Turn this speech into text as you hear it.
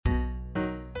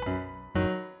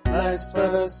Life's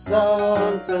but a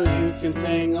song, so you can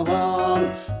sing along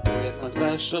with a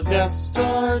special guest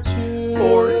star two.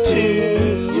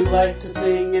 You like to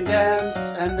sing and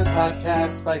dance, and this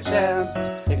podcast by chance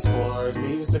explores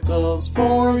musicals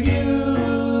for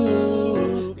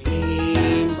you.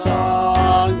 Theme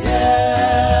song,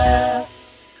 yeah.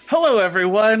 Hello,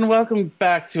 everyone. Welcome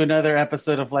back to another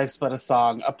episode of Life's But a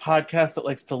Song, a podcast that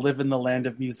likes to live in the land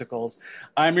of musicals.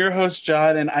 I'm your host,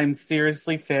 John, and I'm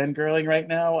seriously fangirling right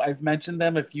now. I've mentioned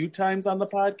them a few times on the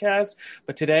podcast,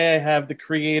 but today I have the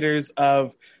creators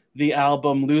of the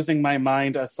album Losing My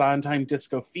Mind, a Sondheim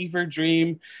Disco Fever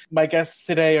Dream. My guests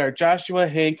today are Joshua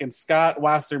Hink and Scott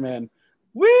Wasserman.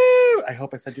 Woo! I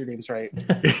hope I said your names right.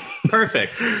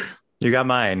 Perfect. You got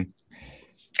mine.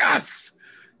 Yes!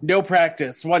 No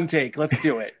practice, one take. Let's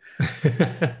do it.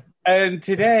 And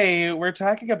today we're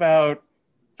talking about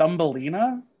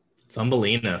Thumbelina.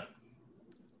 Thumbelina.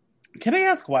 Can I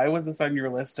ask why was this on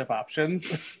your list of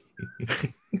options?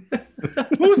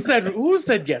 Who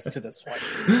said yes to this one?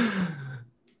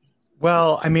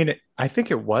 Well, I mean, I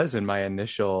think it was in my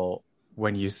initial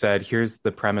when you said, here's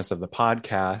the premise of the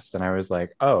podcast. And I was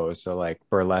like, oh, so like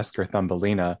Burlesque or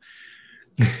Thumbelina.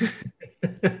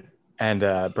 And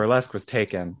Burlesque was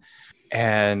taken.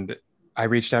 And I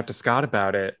reached out to Scott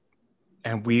about it.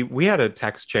 And we had a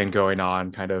text chain going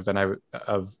on kind of,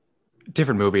 of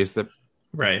different movies that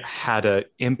had an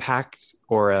impact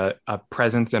or a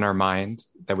presence in our mind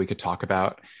that we could talk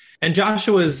about. And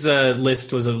Joshua's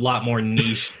list was a lot more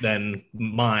niche than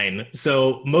mine.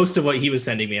 So most of what he was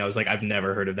sending me, I was like, I've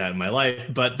never heard of that in my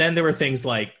life. But then there were things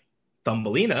like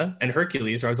Thumbelina and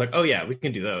Hercules where I was like, oh yeah, we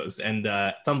can do those. And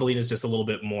Thumbelina is just a little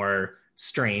bit more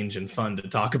strange and fun to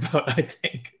talk about, I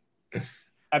think.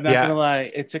 I'm not gonna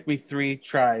lie, it took me 3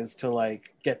 tries to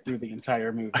like get through the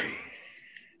entire movie.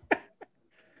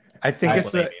 I think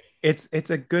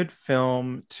it's a good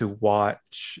film to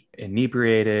watch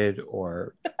inebriated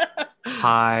or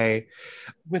high.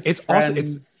 It's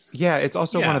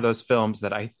also one of those films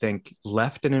that I think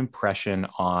left an impression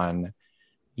on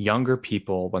younger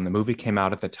people when the movie came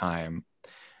out at the time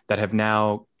that have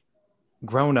now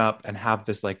grown up and have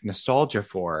this like nostalgia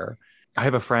for. I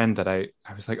have a friend that I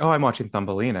was like, oh, I'm watching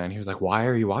Thumbelina. And he was like, why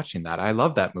are you watching that? I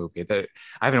love that movie. That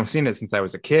I haven't seen it since I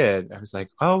was a kid. I was like,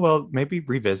 oh, well, maybe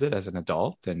revisit as an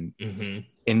adult and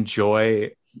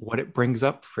enjoy what it brings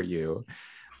up for you.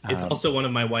 It's also one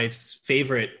of my wife's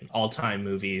favorite all-time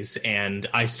movies. And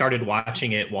I started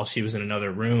watching it while she was in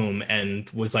another room and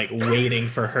was like waiting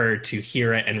for her to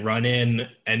hear it and run in.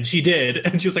 And she did.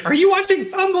 And she was like, are you watching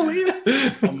Thumbelina?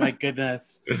 Oh my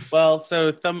goodness. Well,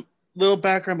 so little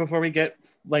background before we get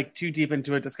like too deep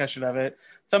into a discussion of it.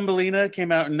 Thumbelina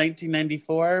came out in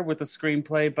 1994 with a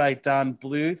screenplay by Don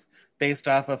Bluth based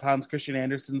off of Hans Christian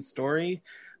Andersen's story.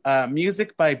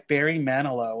 Music by Barry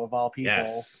Manilow, of all people.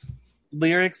 Yes.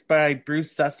 Lyrics by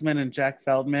Bruce Sussman and Jack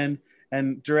Feldman,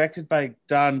 and directed by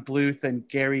Don Bluth and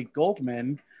Gary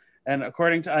Goldman. And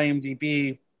according to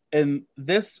IMDb, in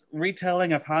this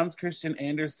retelling of Hans Christian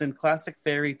Andersen classic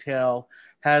fairy tale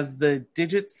has the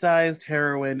digit-sized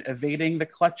heroine evading the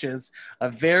clutches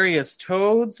of various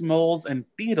toads, moles, and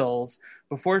beetles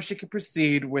before she could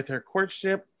proceed with her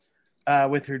courtship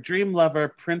with her dream lover,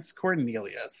 Prince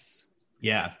Cornelius.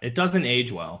 Yeah, it doesn't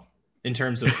age well in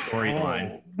terms of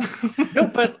storyline. No,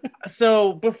 but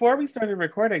so before we started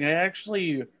recording, I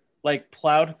actually like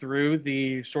plowed through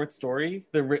the short story,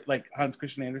 the like Hans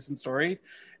Christian Andersen story,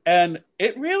 and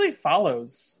it really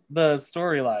follows the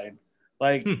storyline.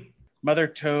 Like Mother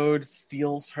Toad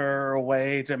steals her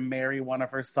away to marry one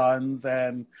of her sons,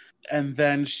 and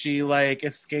then she like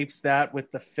escapes that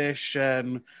with the fish,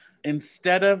 and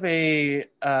instead of a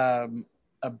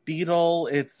beetle,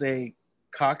 it's a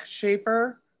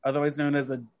cockchafer, otherwise known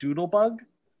as a doodlebug.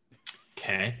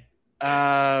 Okay.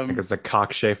 I think it's a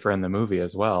cockchafer in the movie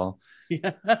as well.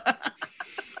 Yeah.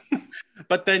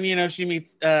 But then, she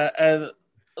meets...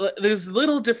 there's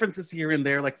little differences here and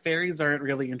there. Like, fairies aren't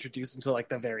really introduced until, like,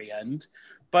 the very end.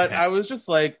 But I was just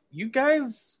like, you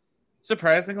guys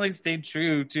surprisingly stayed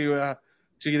true to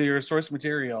your source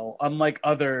material, unlike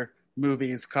other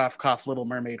movies. Cough, cough, Little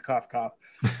Mermaid, cough, cough.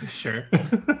 Sure.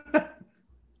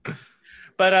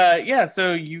 But,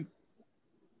 so you...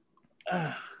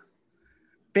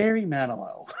 Barry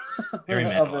Manilow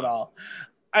of it all.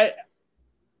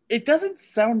 It doesn't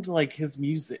sound like his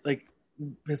music, like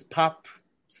his pop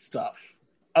stuff,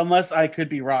 unless I could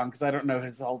be wrong because I don't know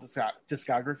his whole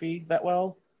discography that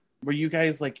well. Were you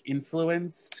guys like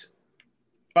influenced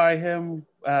by him,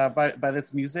 by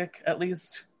this music at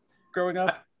least growing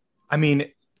up? I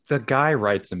mean, the guy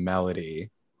writes a melody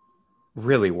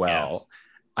really well.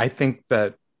 Yeah. I think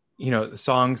that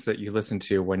songs that you listen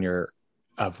to when you're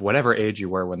of whatever age you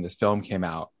were when this film came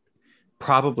out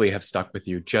probably have stuck with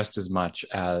you just as much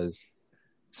as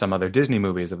some other Disney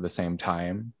movies of the same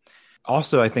time.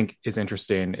 Also, I think is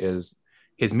interesting is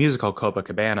his musical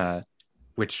Copacabana,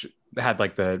 which had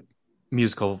like the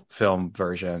musical film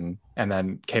version and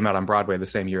then came out on Broadway the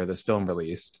same year this film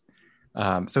released.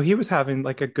 So he was having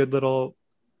like a good little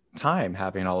time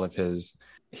having all of his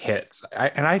hits.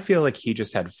 And I feel like he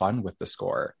just had fun with the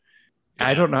score.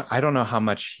 Yeah. I don't know how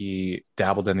much he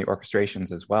dabbled in the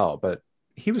orchestrations as well, but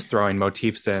he was throwing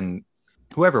motifs in.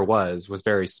 Whoever was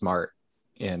very smart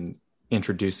in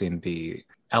introducing the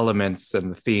elements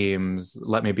and the themes.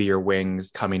 Let Me Be Your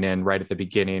Wings coming in right at the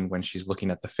beginning when she's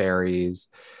looking at the fairies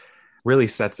really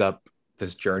sets up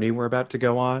this journey we're about to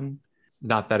go on.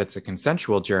 Not that it's a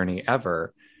consensual journey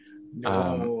ever.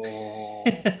 No.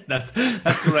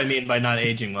 That's what I mean by not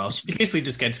aging well. She basically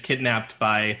just gets kidnapped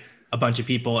by a bunch of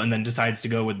people and then decides to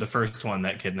go with the first one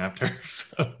that kidnapped her.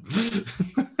 So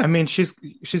I mean,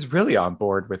 she's really on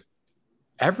board with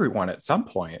everyone at some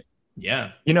point.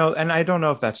 Yeah. And I don't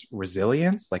know if that's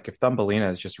resilience. Like if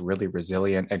Thumbelina is just really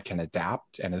resilient and can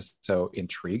adapt and is so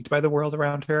intrigued by the world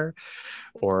around her,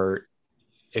 or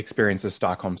experiences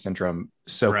Stockholm syndrome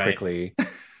so quickly.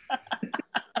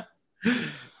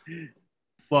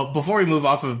 Well, before we move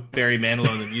off of Barry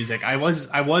Manilow and the music, I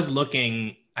was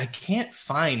looking. I can't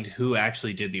find who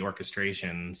actually did the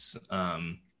orchestrations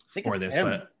for this,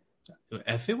 but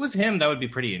if it was him, that would be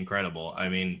pretty incredible. I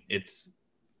mean,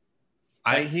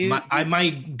 my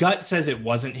gut says it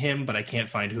wasn't him, but I can't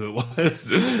find who it was.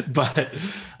 but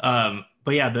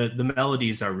yeah, the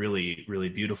melodies are really, really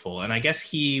beautiful. And I guess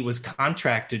he was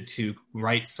contracted to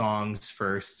write songs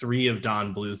for 3 of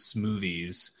Don Bluth's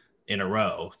movies in a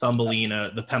row: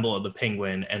 Thumbelina, The Pebble and the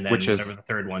Penguin, and then whatever the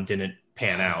third one didn't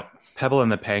pan out. Pebble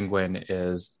and the Penguin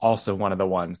is also one of the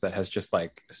ones that has just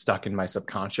like stuck in my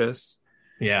subconscious.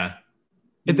 Yeah.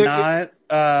 Not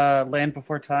Land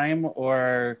Before Time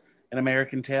or An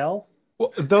American Tail?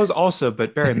 Well, those also,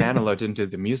 but Barry Manilow didn't do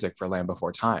the music for Land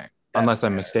Before Time, unless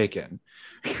I'm mistaken.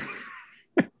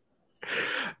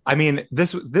 I mean,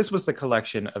 this was the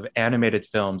collection of animated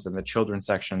films in the children's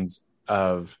sections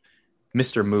of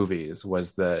Mr. Movies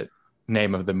was the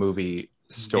name of the movie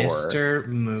store. Mr.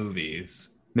 Movies.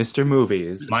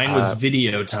 Mine was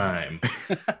Video Time.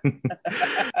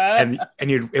 and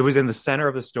it was in the center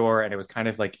of the store, and it was kind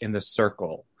of like in the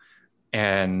circle.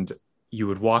 And you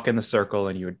would walk in the circle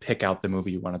and you would pick out the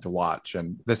movie you wanted to watch.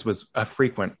 And this was a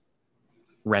frequent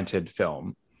rented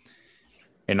film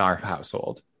in our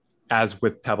household, as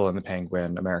with Pebble and the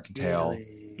Penguin, American Tail,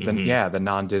 the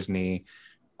non-Disney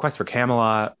Quest for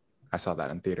Camelot. I saw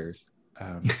that in theaters.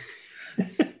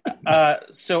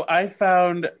 So I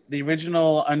found the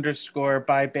original underscore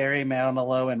by Barry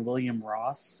Manilow and William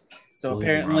Ross. So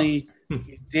apparently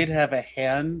he did have a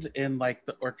hand in like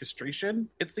the orchestration,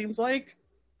 it seems like.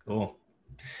 Cool.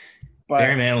 But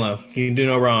Barry Manilow, he can do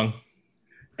no wrong.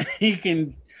 He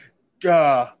can,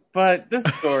 but this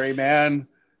story, man,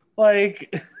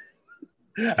 like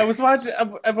I was watching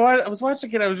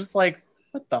it. I was just like,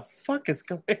 what the fuck is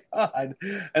going on?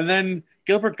 And then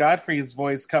Gilbert Gottfried's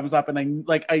voice comes up, and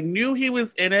I knew he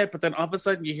was in it, but then all of a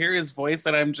sudden you hear his voice,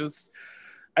 and I'm just,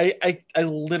 I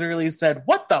literally said,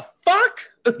 what the fuck?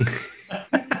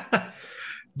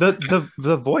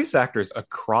 The voice actors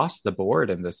across the board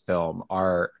in this film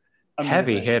are amazing.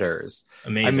 Heavy hitters.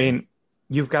 Amazing. I mean,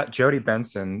 you've got Jodie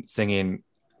Benson singing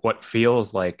what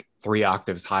feels like 3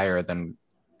 octaves higher than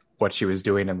what she was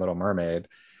doing in Little Mermaid.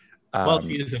 Well,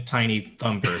 she is a tiny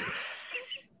thumb person.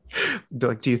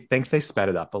 Like, do you think they sped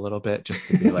it up a little bit just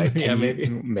to be like, yeah, maybe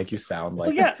make you sound like?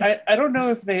 Well, yeah, I don't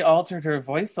know if they altered her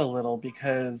voice a little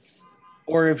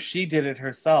or if she did it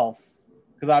herself,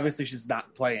 because obviously she's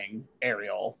not playing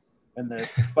Ariel in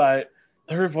this, but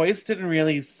her voice didn't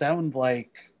really sound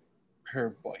like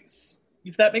her voice.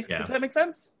 Does that make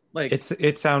sense? Like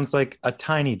it sounds like a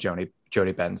tiny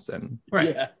Jodie Benson,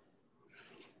 right? Yeah.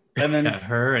 And then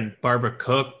her and Barbara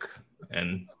Cook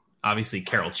and obviously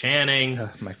Carol Channing,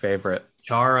 my favorite,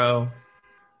 Charo.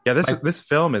 Yeah, this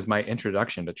film is my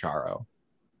introduction to Charo.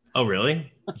 Oh,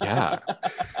 really? Yeah.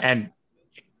 And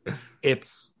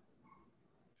it's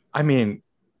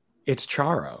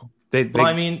Charo.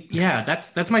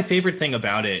 That's my favorite thing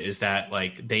about it is that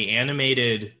like they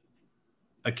animated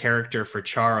a character for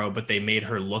Charo, but they made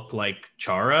her look like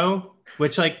Charo,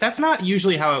 which like that's not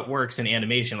usually how it works in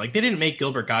animation. Like they didn't make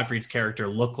Gilbert Gottfried's character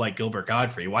look like Gilbert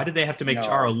Gottfried. Why did they have to make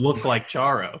Charo look like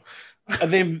Charo?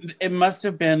 It must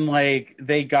have been like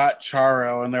they got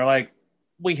Charo and they're like,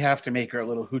 we have to make her a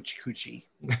little hoochie coochie.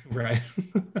 Right.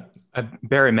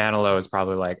 Barry Manilow is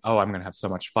probably like, oh, I'm going to have so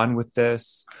much fun with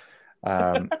this.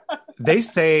 They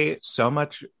say so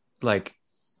much like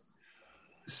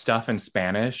stuff in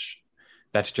Spanish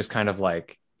that's just kind of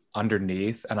like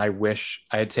underneath. And I wish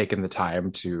I had taken the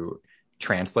time to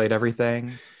translate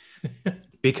everything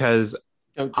because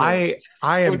I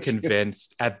am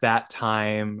convinced at that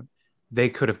time they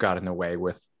could have gotten away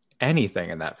with anything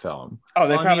in that film. Oh,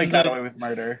 they probably got away with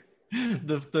murder.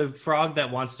 The frog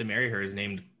that wants to marry her is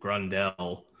named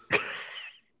Grundel.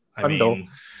 I Grundel. mean,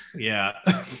 yeah.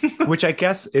 Which I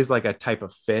guess is like a type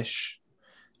of fish.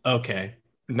 Okay.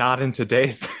 Not in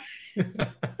today's.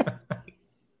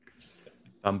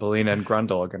 Thumbelina and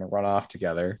Grundle are going to run off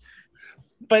together.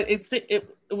 But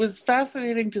it was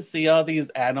fascinating to see all these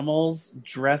animals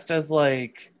dressed as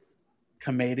like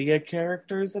commedia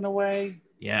characters in a way.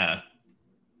 Yeah.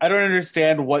 I don't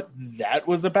understand what that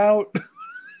was about.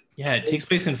 Yeah, it takes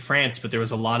place in France, but there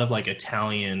was a lot of like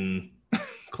Italian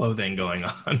clothing going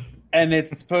on. And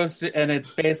it's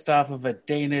based off of a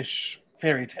Danish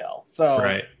fairy tale. So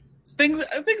right. Things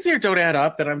here don't add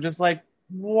up that I'm just like,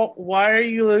 why are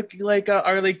you looking like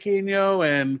Arlequino,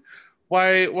 and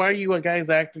why are you guys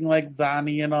acting like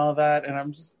Zani and all that? And I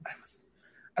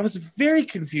was very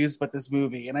confused by this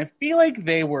movie, and I feel like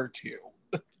they were too.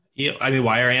 Yeah, I mean,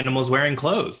 why are animals wearing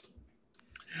clothes?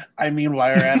 I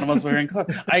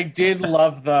did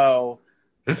love, though,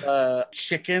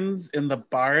 chickens in the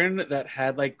barn that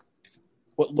had like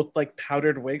what looked like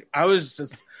powdered wig.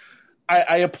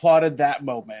 I applauded that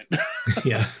moment.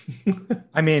 Yeah.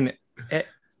 I mean,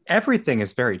 everything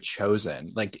is very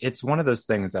chosen. Like, it's one of those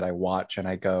things that I watch and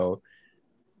I go,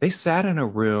 they sat in a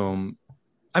room.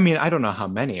 I mean, I don't know how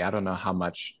many. I don't know how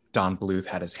much Don Bluth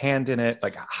had his hand in it.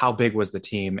 Like, how big was the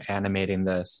team animating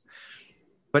this?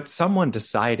 But someone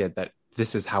decided that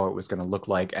this is how it was going to look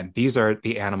like. And these are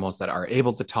the animals that are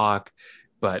able to talk,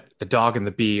 but the dog and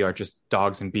the bee are just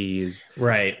dogs and bees.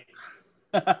 Right.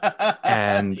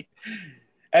 and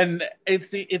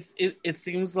it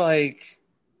seems like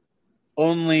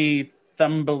only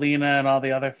Thumbelina and all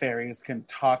the other fairies can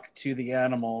talk to the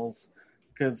animals,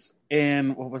 because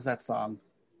in what was that song?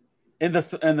 In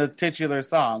the titular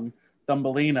song,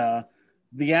 Thumbelina,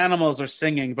 the animals are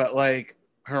singing, but like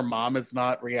her mom is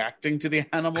not reacting to the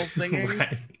animals singing.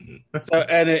 Right. So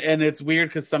and it's weird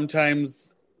because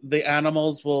sometimes the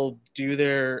animals will do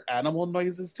their animal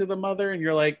noises to the mother, and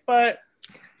you're like, but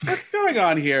what's going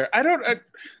on here?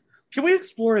 Can we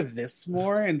explore this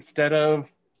more instead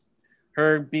of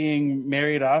her being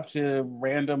married off to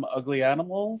random ugly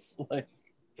animals? Like,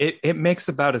 it makes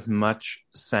about as much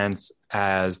sense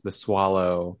as the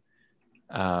swallow,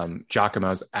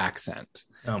 Giacomo's accent.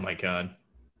 Oh my God.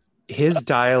 His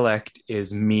dialect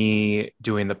is me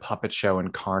doing the puppet show in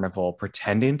Carnival,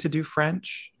 pretending to do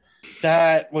French.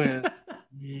 That was,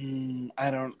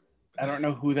 I don't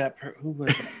know who was that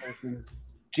person.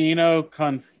 Gino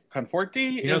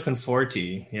Conforti? Gino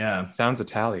Conforti, yeah. Sounds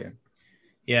Italian.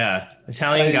 Yeah,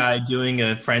 Italian guy doing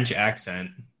a French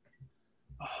accent.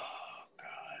 Oh,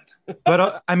 God.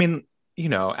 But, I mean,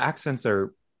 accents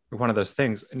are one of those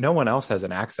things. No one else has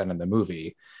an accent in the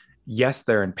movie. Yes,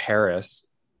 they're in Paris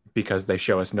because they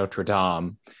show us Notre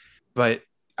Dame. But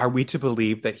are we to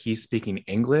believe that he's speaking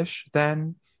English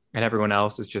then? And everyone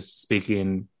else is just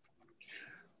speaking...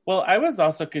 Well, I was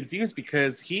also confused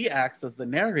because he acts as the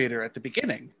narrator at the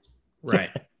beginning. Right.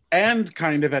 And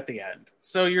kind of at the end.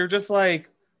 So you're just like,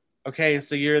 okay,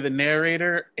 so you're the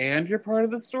narrator and you're part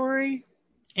of the story?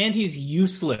 And he's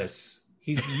useless.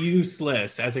 He's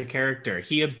useless as a character.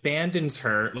 He abandons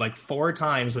her like 4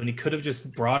 times when he could have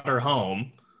just brought her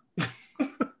home.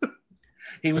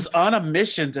 He was on a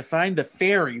mission to find the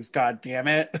fairies,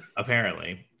 goddammit.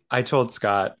 Apparently. I told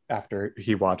Scott after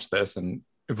he watched this and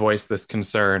voiced this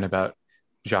concern about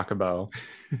Giacomo.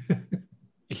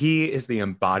 He is the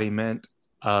embodiment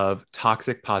of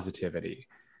toxic positivity.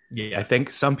 Yes. I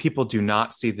think some people do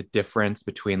not see the difference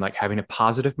between like having a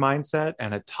positive mindset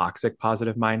and a toxic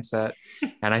positive mindset.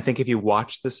 And I think if you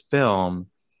watch this film,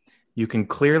 you can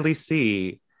clearly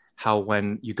see how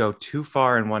when you go too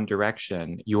far in one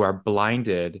direction, you are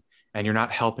blinded and you're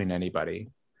not helping anybody.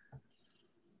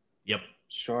 Yep.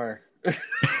 Sure.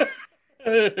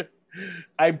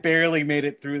 I barely made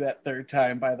it through that third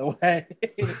time, by the way.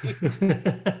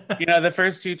 The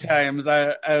first 2 times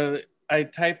I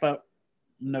type up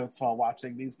notes while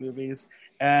watching these movies,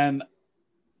 and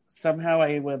somehow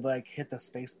I would like hit the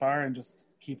space bar and just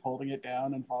keep holding it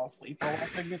down and fall asleep while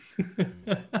watching it.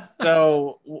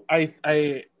 So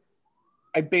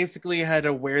I basically had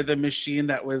to wear the machine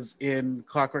that was in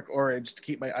Clockwork Orange to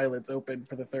keep my eyelids open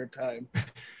for the third time.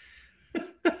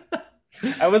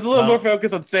 I was a little more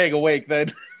focused on staying awake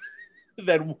then.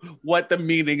 than what the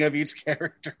meaning of each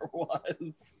character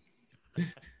was.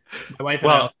 My wife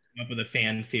and I also came up with a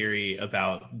fan theory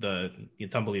about the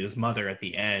Thumbelina's mother at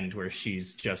the end, where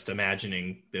she's just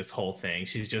imagining this whole thing.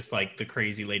 She's just like the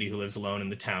crazy lady who lives alone in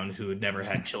the town who had never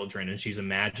had children, and she's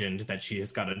imagined that she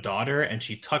has got a daughter, and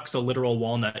she tucks a literal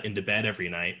walnut into bed every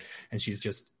night, and she's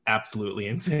just absolutely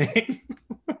insane.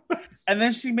 And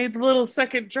then she made the little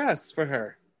second dress for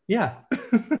her. Yeah.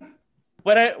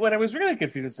 What I was really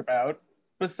confused about,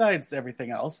 besides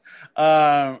everything else,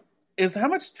 is how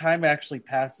much time actually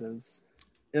passes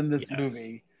in this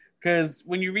movie. Because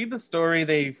when you read the story,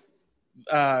 they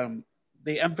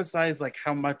emphasize like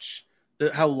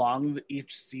how long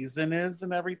each season is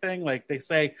and everything. Like they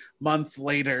say months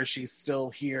later she's still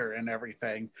here and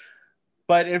everything,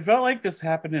 but it felt like this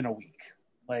happened in a week,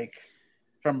 like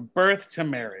from birth to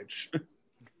marriage.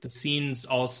 The seasons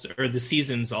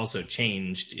also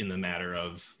changed in the matter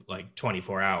of like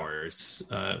 24 hours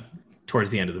towards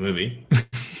the end of the movie.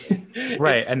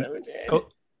 Right. And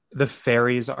the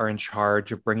fairies are in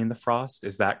charge of bringing the frost.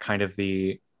 Is that kind of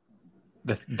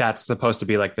that's supposed to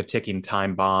be like the ticking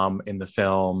time bomb in the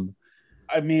film?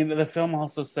 I mean, the film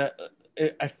also said,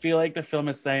 I feel like the film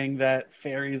is saying that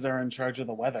fairies are in charge of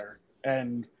the weather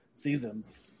and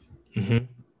seasons.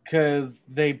 Because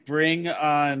they bring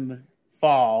on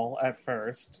fall at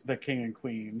first, the king and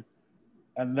queen,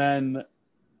 and then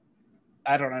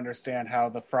I don't understand how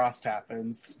the frost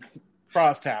happens,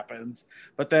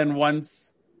 but then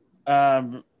once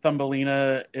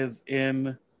Thumbelina is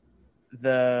in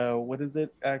what is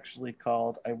it actually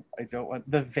called? I don't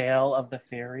want the Veil of the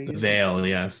Fairies. The Veil,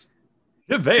 yes.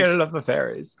 The Veil of the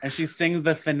Fairies. And she sings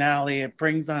the finale. It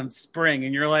brings on spring,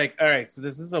 and you're like, all right, so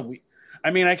this is I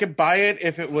mean, I could buy it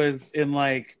if it was in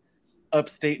like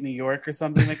upstate New York or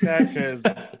something like that, because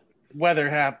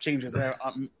weather changes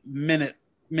minute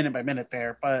by minute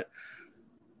there. But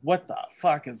what the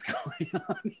fuck is going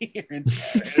on here in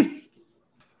Paris?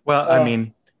 Well, I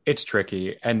mean, it's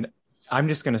tricky, and I'm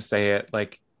just going to say it,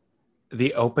 like,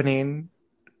 the opening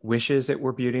wishes it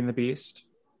were Beauty and the Beast.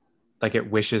 Like, it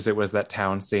wishes it was that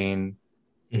town scene,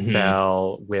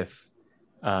 Belle with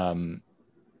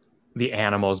the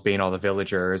animals being all the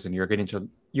villagers, and you're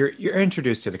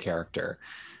introduced to the character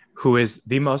who is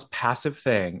the most passive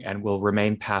thing and will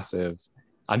remain passive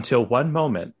until one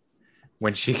moment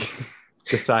when she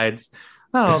decides,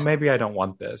 oh, maybe I don't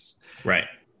want this. Right.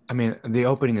 I mean, the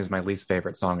opening is my least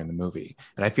favorite song in the movie.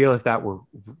 And I feel if that were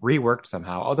reworked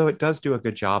somehow, although it does do a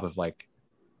good job of like,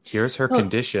 here's her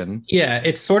condition. Yeah,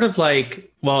 it's sort of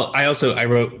like, well, I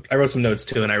wrote some notes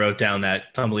too, and I wrote down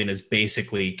that Thumbelina is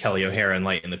basically Kelly O'Hara in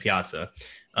Light in the Piazza.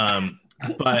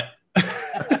 But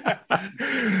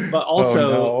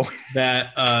also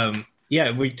that,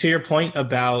 to your point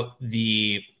about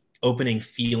the opening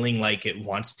feeling like it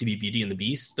wants to be Beauty and the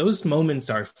Beast, those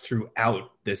moments are throughout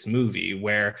this movie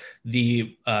where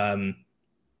the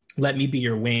Let Me Be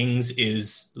Your Wings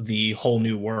is the whole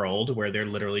new world, where they're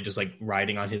literally just like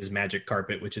riding on his magic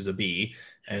carpet, which is a bee,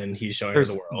 and he's showing her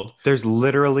the world. There's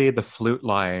literally the flute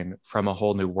line from A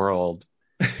Whole New World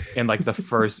in like the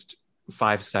first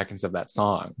 5 seconds of that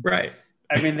song. Right.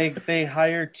 I mean, they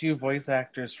hired 2 voice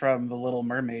actors from The Little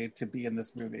Mermaid to be in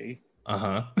this movie.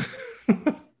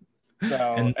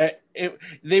 So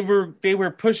they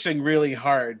were pushing really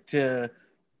hard to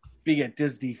be a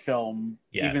Disney film,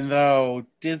 even though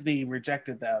Disney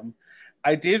rejected them.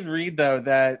 I did read, though,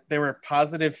 that there were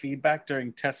positive feedback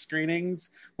during test screenings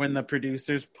when the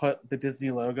producers put the Disney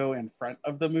logo in front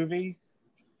of the movie.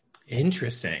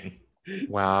 Interesting.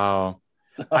 Wow.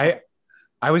 So,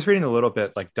 I was reading a little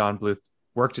bit, like Don Bluth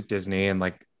worked at Disney, and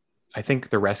like I think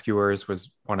The Rescuers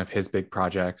was one of his big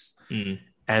projects.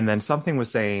 And then something was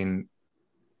saying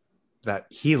that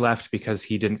he left because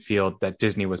he didn't feel that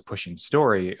Disney was pushing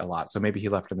story a lot. So maybe he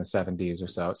left in the 70s or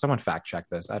so. Someone fact check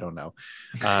this. I don't know.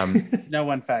 No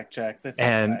one fact checks. It's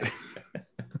and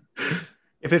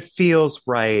if it feels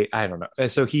right, I don't know.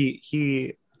 So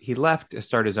he left to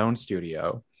start his own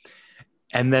studio.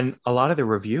 And then a lot of the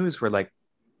reviews were like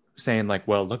saying like,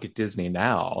 well, look at Disney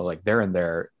now. Like they're in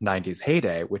their 90s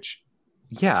heyday, which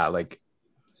like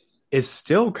is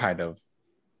still kind of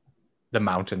the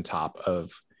mountaintop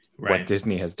of what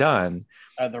Disney has done.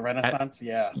 The Renaissance,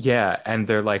 yeah. And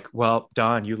they're like, well,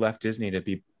 Don, you left Disney to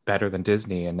be better than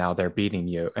Disney, and now they're beating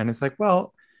you. And it's like,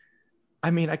 well,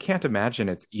 I mean, I can't imagine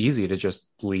it's easy to just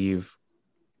leave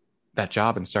that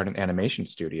job and start an animation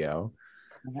studio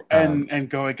and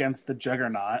go against the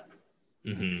juggernaut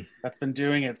that's been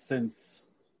doing it since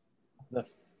the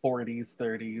 40s,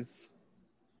 30s.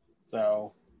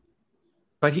 So,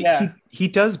 but he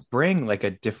does bring like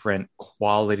a different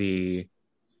quality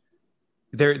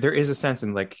there is a sense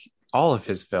in like all of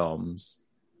his films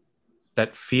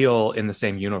that feel in the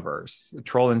same universe.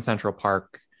 Troll in Central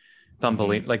Park,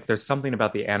 Thumbelina, like there's something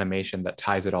about the animation that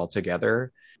ties it all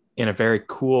together in a very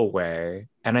cool way.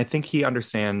 And I think he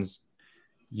understands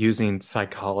using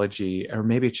psychology, or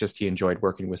maybe it's just he enjoyed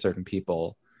working with certain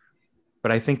people.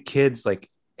 But I think kids like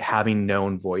having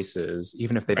known voices,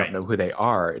 even if they don't know who they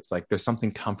are, it's like there's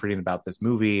something comforting about this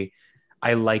movie.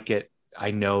 I like it.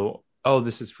 I know, oh,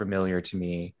 this is familiar to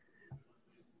me.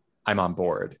 I'm on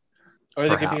board. Or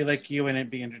they could be like you and it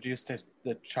be introduced to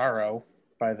the Charo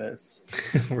by this.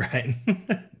 Right.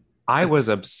 I was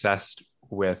obsessed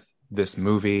with this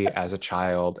movie as a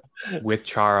child with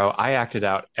Charo. I acted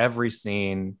out every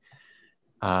scene.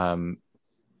 It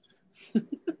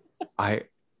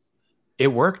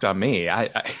worked on me.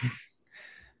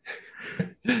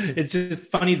 It's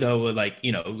just funny though, like,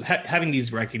 you know, having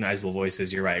these recognizable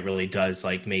voices, you're right, really does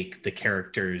like make the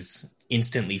characters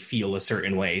instantly feel a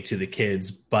certain way to the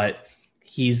kids. But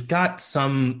he's got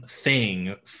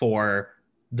something for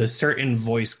the certain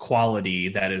voice quality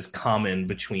that is common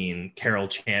between Carol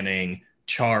Channing,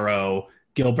 Charo,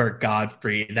 Gilbert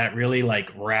Gottfried, that really like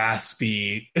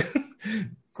raspy,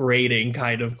 grating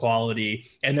kind of quality.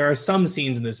 And there are some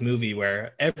scenes in this movie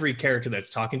where every character that's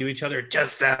talking to each other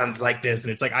just sounds like this.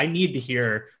 And it's like, I need to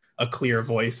hear a clear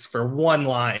voice for one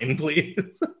line,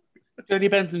 please. Jodie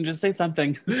Benson, just say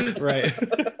something. Right.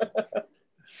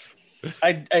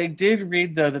 I did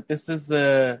read, though, that this is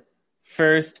the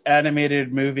first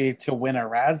animated movie to win a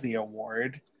Razzie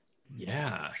Award.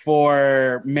 Yeah.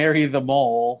 For Mary the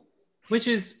Mole. Which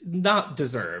is not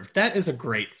deserved. That is a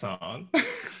great song.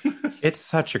 It's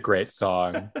such a great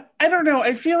song. I don't know.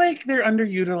 I feel like they're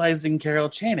underutilizing Carol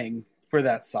Channing for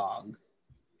that song.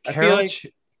 Carol, I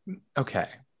feel like okay.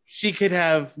 She could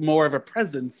have more of a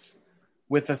presence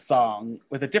with a song,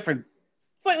 with a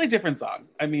slightly different song.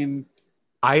 I mean...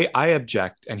 I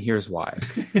object, and here's why.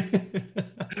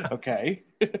 Okay.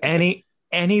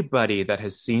 Anybody that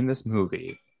has seen this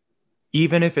movie,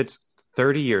 even if it's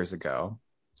 30 years ago,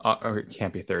 or it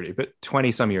can't be 30, but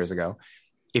 20 some years ago,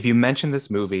 if you mention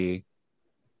this movie,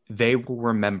 they will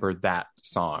remember that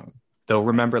song. They'll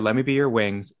remember Let Me Be Your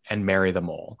Wings and Marry the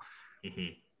Mole.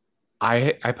 Mm-hmm.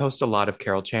 I post a lot of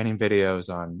Carol Channing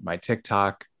videos on my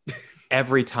TikTok.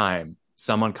 Every time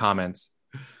someone comments,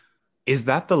 is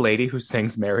that the lady who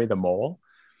sings Marry the Mole?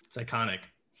 It's iconic.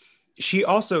 She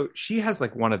has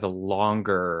like one of the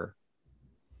longer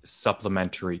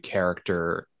supplementary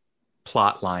character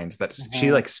plot lines that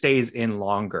she like stays in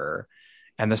longer.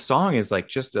 And the song is like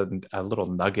just a little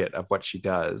nugget of what she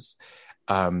does,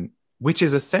 which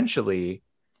is essentially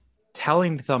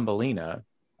telling Thumbelina,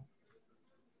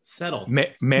 settle.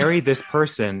 Marry this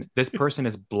person. This person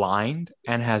is blind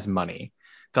and has money.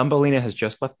 Thumbelina has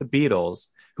just left the Beatles,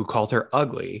 who called her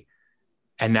ugly.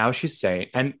 And now she's saying,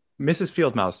 and Mrs.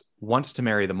 Fieldmouse wants to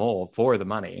marry the mole for the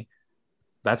money.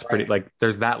 That's pretty, like,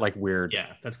 there's that like weird. Yeah,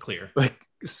 that's clear. Like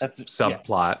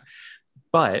subplot. Yes.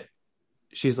 But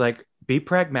she's like, be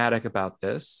pragmatic about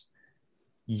this.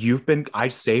 I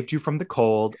saved you from the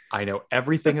cold. I know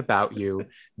everything about you.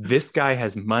 This guy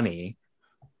has money.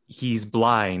 He's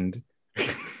blind.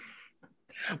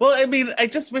 Well, I mean, I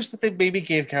just wish that they maybe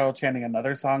gave Carol Channing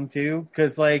another song too.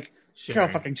 Because like, sure. Carol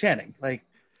fucking Channing, like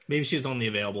maybe she's only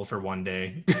available for one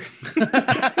day.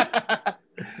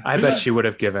 I bet she would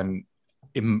have given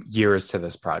years to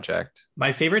this project.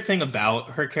 My favorite thing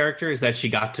about her character is that she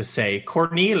got to say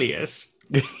Cornelius,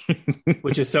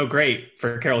 which is so great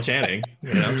for Carol Channing.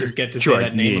 You know, just get to say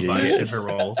that name a bunch in her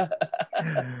roles.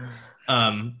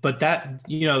 But that,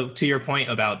 you know, to your point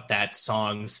about that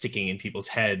song sticking in people's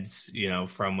heads, you know,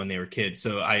 from when they were kids.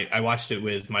 So I watched it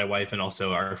with my wife and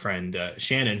also our friend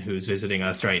Shannon, who's visiting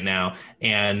us right now.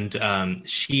 And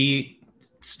she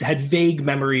had vague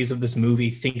memories of this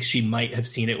movie, thinks she might have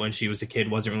seen it when she was a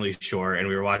kid, wasn't really sure. And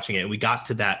we were watching it and we got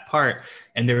to that part.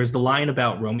 And there was the line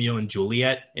about Romeo and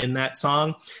Juliet in that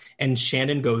song. And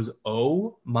Shannon goes,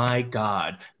 "Oh my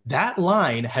God, that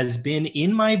line has been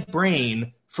in my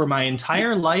brain for my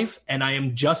entire life, and I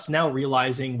am just now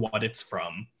realizing what it's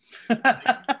from."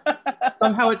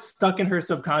 Somehow it's stuck in her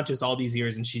subconscious all these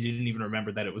years, and she didn't even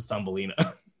remember that it was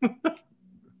Thumbelina.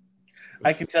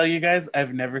 I can tell you guys,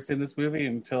 I've never seen this movie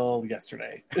until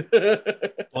yesterday.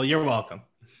 Well, you're welcome.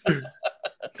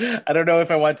 I don't know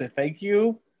if I want to thank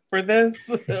you for this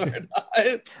or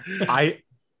not.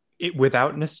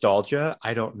 Without nostalgia,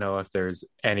 I don't know if there's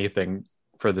anything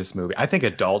for this movie. I think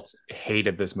adults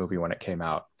hated this movie when it came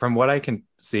out. From what I can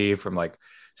see from like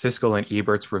Siskel and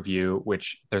Ebert's review,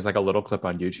 which there's like a little clip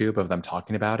on YouTube of them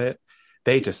talking about it,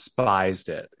 they despised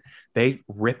it. They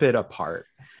rip it apart.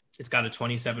 It's got a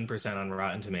 27% on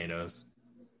Rotten Tomatoes.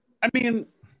 I mean,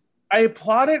 I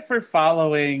applaud it for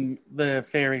following the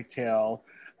fairy tale.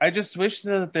 I just wish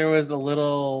that there was a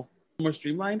little more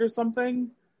streamlined or something,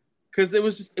 because there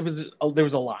was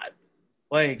a lot.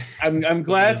 Like, I'm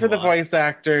glad for the voice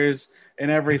actors and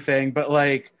everything, but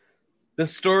like the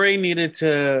story needed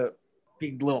to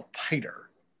be a little tighter,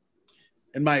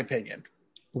 in my opinion.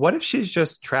 What if she's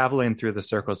just traveling through the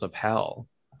circles of hell?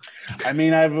 I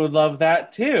mean, I would love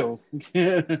that too.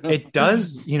 It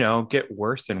does, get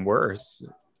worse and worse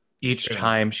each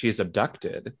time she's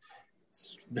abducted.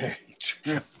 It's very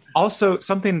true. Also,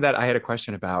 something that I had a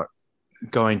question about,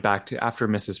 going back to after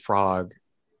Mrs. Frog,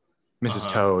 Mrs.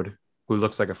 Toad, who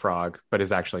looks like a frog but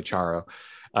is actually Charo.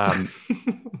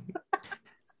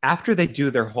 After they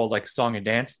do their whole like song and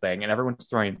dance thing, and everyone's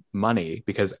throwing money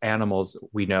because animals,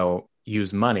 we know,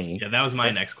 use money. Yeah, that was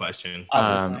my next question.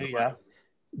 Yeah.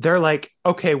 They're like,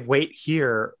 okay, wait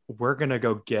here. We're gonna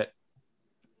go get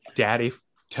Daddy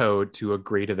Toad to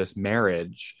agree to this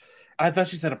marriage. I thought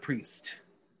she said a priest.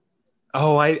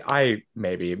 Oh, I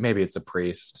maybe it's a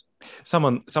priest.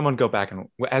 Someone go back and,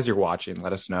 as you're watching,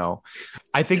 let us know.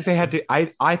 I think they had to.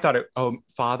 I thought it. Oh,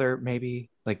 father, maybe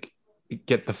like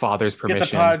get the father's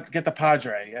permission. Get the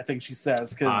padre. I think she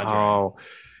says, because. Oh.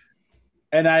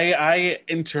 And I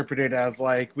interpret it as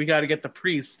like, we got to get the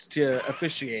priest to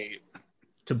officiate,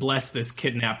 to bless this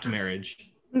kidnapped marriage.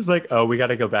 It's like, oh, we got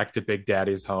to go back to Big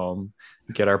Daddy's home,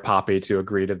 get our poppy to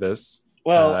agree to this.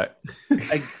 Well,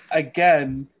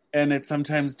 again, and it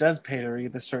sometimes does pay to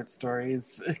read the short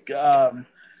stories.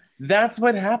 That's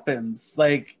what happens.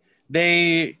 Like,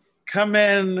 they come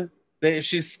in,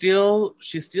 she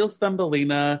steals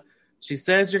Thumbelina. She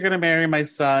says, you're going to marry my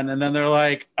son. And then they're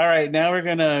like, all right, now we're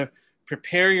going to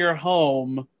prepare your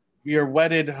home, your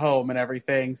wedded home and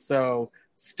everything. So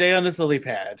stay on this lily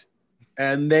pad.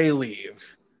 And they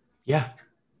leave. Yeah.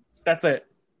 That's it.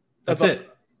 That's it.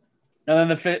 And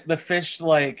then the fish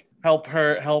like help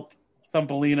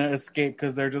Thumbelina escape,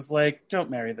 because they're just like, don't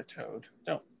marry the toad.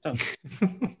 Don't.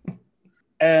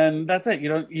 And that's it. You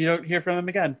don't hear from them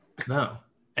again. No.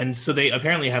 And so they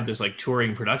apparently have this like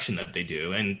touring production that they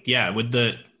do. And yeah,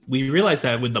 we realized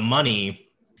that with the money,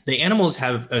 the animals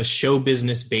have a show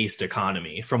business based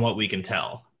economy, from what we can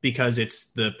tell, because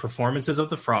it's the performances of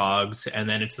the frogs, and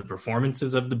then it's the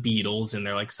performances of the Beatles in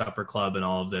their like supper club and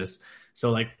all of this.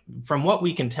 So like, from what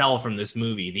we can tell from this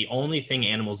movie, the only thing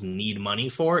animals need money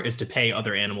for is to pay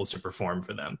other animals to perform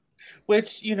for them.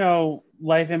 Which,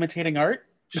 life imitating art.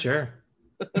 Sure.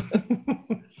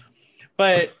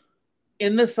 But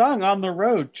in the song On the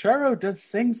Road, Charo does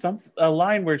sing a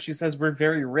line where she says, we're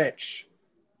very rich.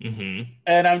 Mm-hmm.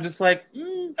 And I'm just like,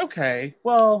 okay,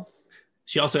 well.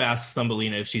 She also asks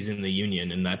Thumbelina if she's in the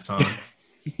Union in that song.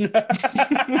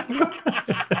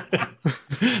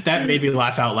 That made me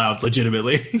laugh out loud,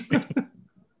 legitimately.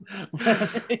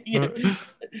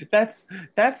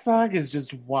 That song is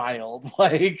just wild.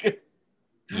 Like,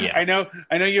 yeah, I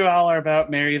know you all are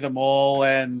about Marry the Mole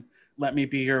and Let Me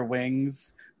Be Your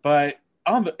Wings, but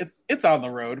it's On the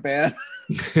Road, man.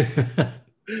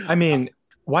 I mean,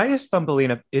 why is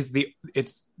Thumbelina it's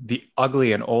the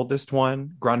ugly and oldest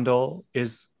one? Grundle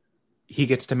he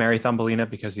gets to marry Thumbelina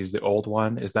because he's the old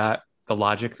one. Is that the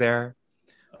logic there?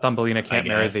 Thumbelina can't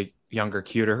marry the younger,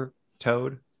 cuter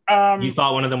Toad. You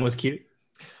thought one of them was cute?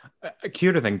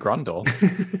 Cuter than Grundle.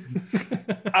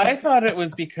 I thought it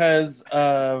was because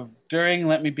of during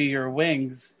Let Me Be Your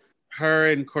Wings, her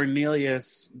and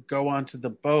Cornelius go onto the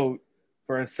boat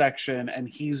for a section, and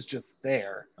he's just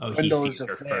there. Oh, he sees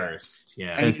her first,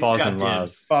 yeah, and falls in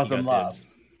love. Falls in love.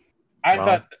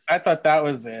 I thought that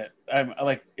was it.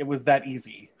 Like, it was that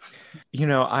easy.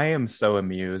 I am so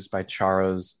amused by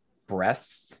Charo's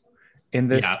breasts in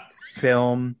this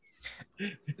film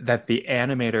that the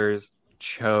animators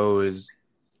chose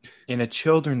in a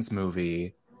children's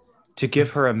movie to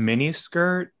give her a mini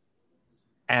skirt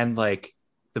and like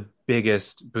the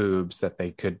biggest boobs that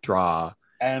they could draw,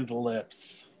 and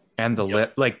lips, and the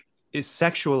lip, like, is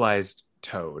sexualized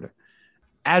Toad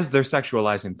as they're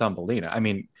sexualizing Thumbelina. I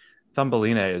mean,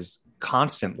 Thumbelina is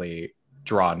constantly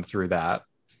drawn through that,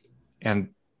 and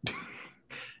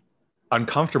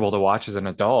uncomfortable to watch as an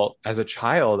adult. As a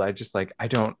child, I just like, I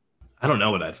don't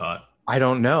know what I thought. I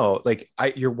don't know. Like,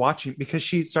 you're watching because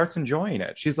she starts enjoying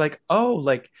it. She's like, oh,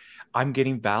 like, I'm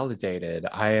getting validated.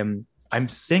 I'm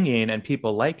singing and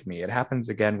people like me. It happens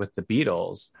again with the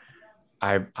Beatles.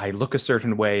 I look a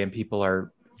certain way and people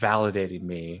are validating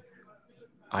me.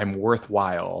 I'm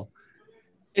worthwhile.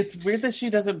 It's weird that she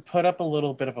doesn't put up a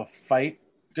little bit of a fight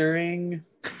during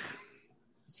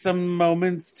some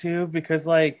moments too, because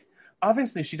like,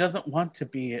 obviously she doesn't want to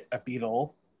be a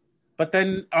Beatle. But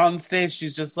then on stage,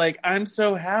 she's just like, I'm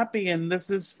so happy and this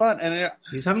is fun. And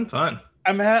She's having fun.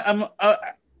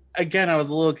 Again, I was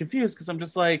a little confused because I'm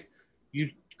just like, you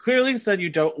clearly said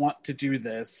you don't want to do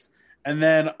this. And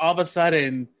then all of a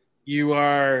sudden you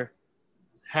are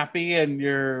happy and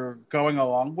you're going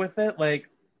along with it. Like,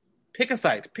 pick a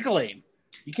side, pick a lane.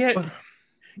 You can't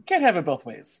have it both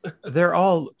ways. They're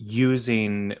all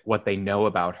using what they know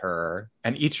about her.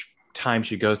 And each time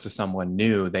she goes to someone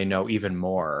new, they know even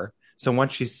more. So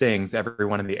once she sings,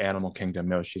 everyone in the animal kingdom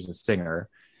knows she's a singer.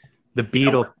 The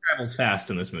beetle travels fast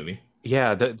in this movie.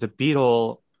 Yeah, the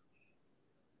beetle,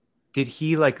 did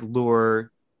he like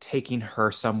lure taking her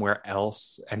somewhere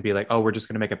else and be like, oh, we're just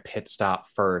going to make a pit stop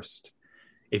first.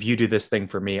 If you do this thing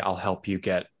for me, I'll help you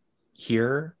get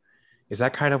here. Is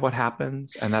that kind of what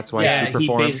happens? And that's why she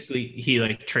performs? He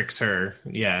like tricks her,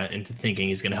 into thinking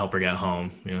he's going to help her get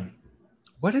home. Yeah.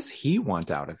 What does he want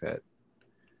out of it?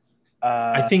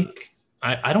 I think,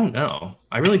 I don't know.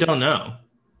 I really don't know.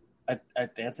 A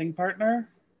dancing partner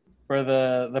for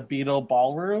the Beetle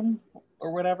Ballroom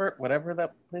or whatever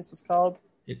that place was called.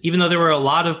 Even though there were a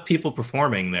lot of people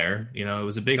performing there, it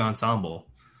was a big ensemble.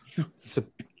 It's a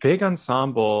big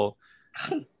ensemble.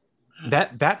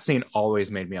 That scene always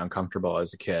made me uncomfortable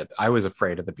as a kid. I was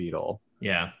afraid of the Beetle.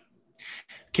 Yeah.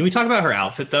 Can we talk about her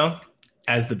outfit though,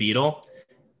 as the Beetle?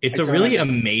 It's a really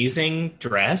amazing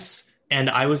dress. And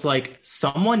I was like,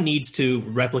 someone needs to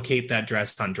replicate that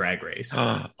dress on Drag Race.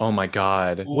 Oh my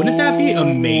God. Wouldn't that be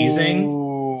amazing?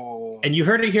 And you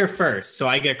heard it here first, so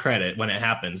I get credit when it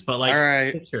happens. But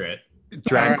like, picture it.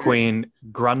 Drag queen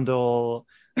Grundle.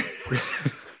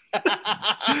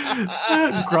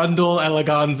 Grundle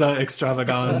eleganza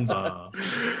extravaganza.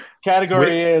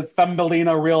 Category is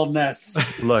Thumbelina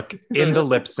realness. Look, in the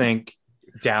lip sync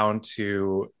down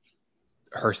to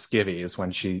her skivvies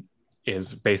when she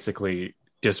is basically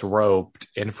disrobed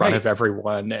in front of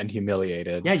everyone and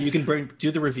humiliated. Yeah, you can do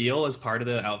the reveal as part of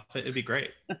the outfit. It'd be great.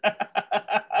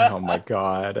 Oh my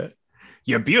God.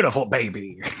 You're beautiful,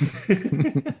 baby.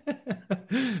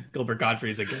 Gilbert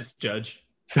Gottfried's a guest judge.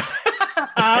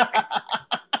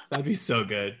 That'd be so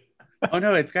good. Oh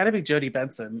no, it's got to be Jodie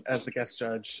Benson as the guest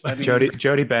judge. I mean...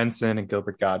 Jodie Benson and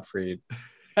Gilbert Gottfried.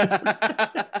 And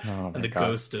the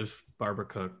ghost of Barbara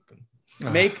Cook.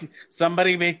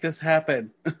 Somebody make this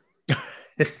happen.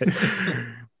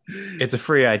 It's a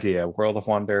free idea. World of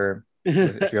Wonder.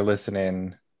 If you're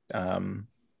listening,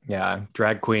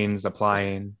 drag queens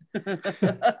applying.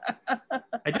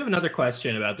 I do have another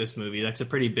question about this movie. That's a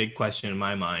pretty big question in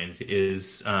my mind.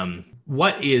 Is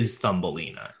what is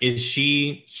Thumbelina? Is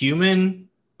she human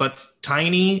but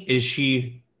tiny? Is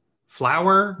she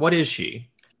flower? What is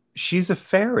she? She's a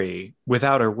fairy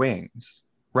without her wings,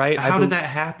 right? How did that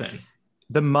happen?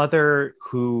 The mother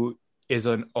who is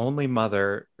an only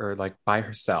mother or like by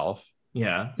herself,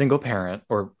 single parent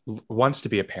or wants to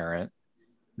be a parent.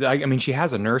 I mean, she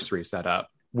has a nursery set up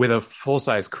with a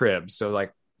full-size crib. So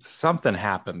like something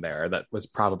happened there that was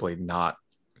probably not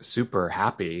super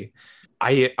happy.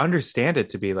 I understand it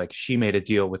to be like she made a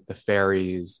deal with the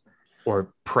fairies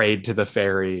or prayed to the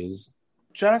fairies.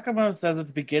 Giacomo says at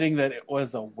the beginning that it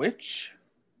was a witch.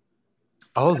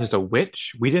 Oh, there's a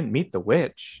witch? We didn't meet the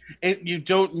witch. You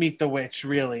don't meet the witch,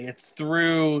 really. It's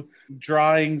through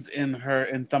drawings in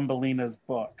Thumbelina's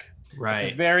book. Right. At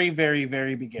the very, very,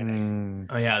 very beginning.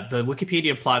 Oh, yeah. The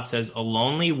Wikipedia plot says, a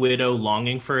lonely widow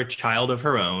longing for a child of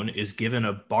her own is given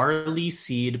a barley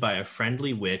seed by a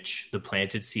friendly witch. The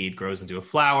planted seed grows into a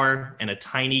flower, and a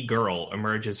tiny girl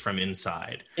emerges from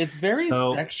inside. It's very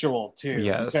sexual, too.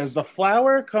 Yes. Because the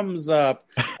flower comes up,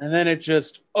 and then it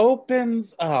just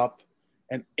opens up,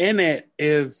 and in it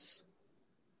is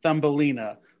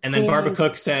Thumbelina. And then Barbara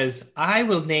Cook says, I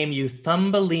will name you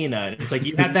Thumbelina. And it's like,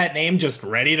 you had that name just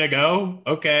ready to go?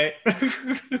 Okay.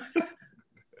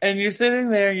 And you're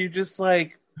sitting there, you're just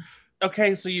like,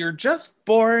 okay, so you're just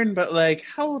born, but like,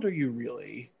 how old are you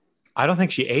really? I don't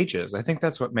think she ages. I think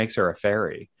that's what makes her a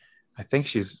fairy. I think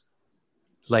she's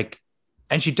like,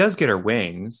 and she does get her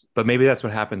wings, but maybe that's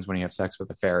what happens when you have sex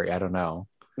with a fairy. I don't know.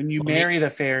 When you marry the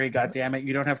fairy, goddammit,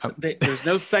 you don't have. There's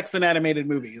no sex in animated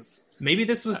movies. Maybe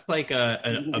this was like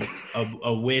a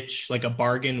witch, like a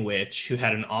bargain witch, who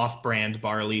had an off-brand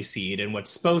barley seed, and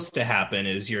what's supposed to happen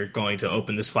is you're going to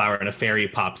open this flower and a fairy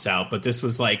pops out. But this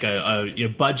was like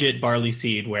a budget barley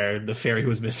seed where the fairy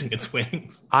was missing its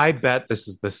wings. I bet this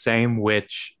is the same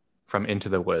witch from Into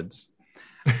the Woods.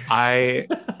 I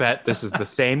bet this is the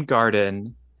same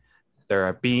garden. There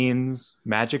are beans,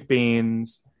 magic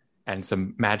beans, and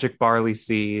some magic barley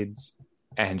seeds,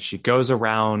 and she goes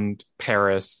around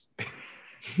Paris.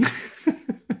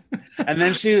 and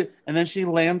then she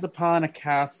lands upon a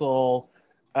castle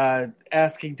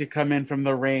asking to come in from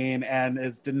the rain and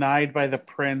is denied by the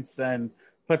prince and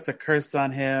puts a curse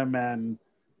on him. And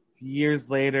years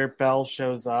later, Belle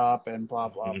shows up and blah,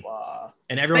 blah, blah.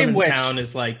 And everyone Same in witch. town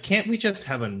is like, can't we just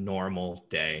have a normal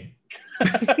day?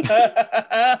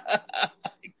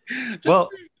 Well,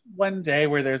 one day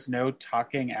where there's no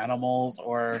talking animals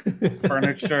or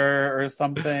furniture or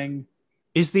something.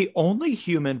 Is the only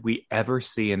human we ever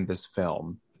see in this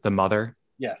film the mother?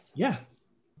 Yes. Yeah.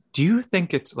 Do you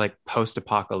think it's like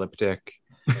post-apocalyptic?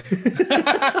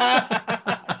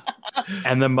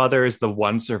 And the mother is the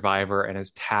one survivor and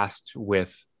is tasked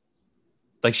with,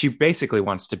 like, she basically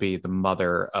wants to be the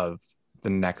mother of the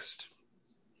next,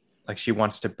 like, she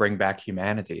wants to bring back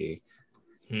humanity.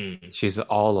 She's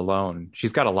all alone.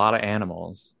 She's got a lot of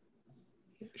animals.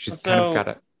 She's kind of got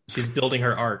a... She's building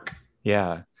her ark.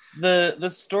 Yeah. The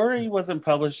story wasn't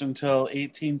published until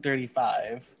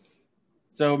 1835.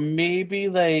 So maybe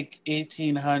like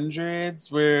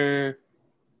 1800s, where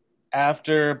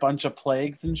after a bunch of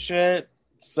plagues and shit.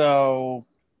 So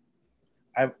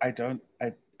I don't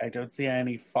see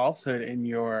any falsehood in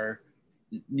your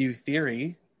new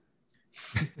theory.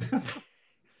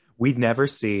 We never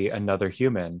see another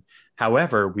human.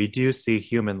 However, we do see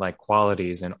human-like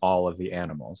qualities in all of the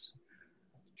animals.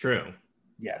 True.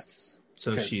 Yes.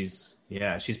 So she's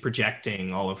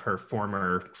projecting all of her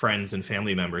former friends and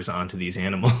family members onto these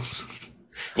animals.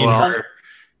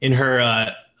 in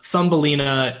her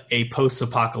Thumbelina, a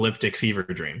post-apocalyptic fever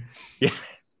dream. Yeah.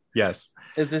 Yes.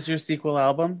 Is this your sequel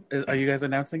album? Are you guys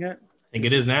announcing it? I think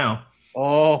it is now.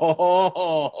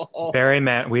 Oh,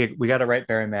 we got to write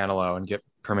Barry Manilow and get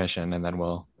permission, and then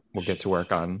we'll get to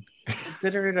work on.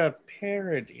 Consider it a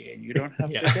parody, and you don't have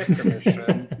to get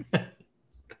permission.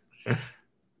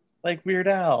 Like Weird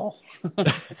Al.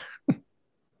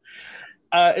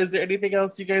 Is there anything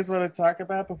else you guys want to talk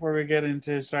about before we get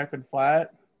into Sharp and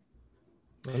Flat?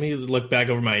 Let me look back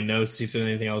over my notes, see if there's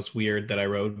anything else weird that I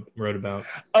wrote about.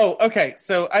 Oh, okay.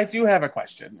 So I do have a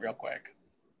question real quick.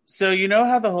 So you know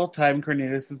how the whole time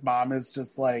Cornelius's mom is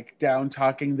just like down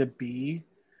talking the bee?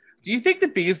 Do you think the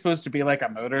bee is supposed to be like a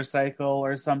motorcycle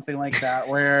or something like that?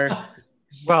 Where,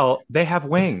 well, they have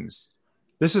wings.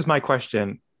 This is my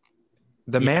question.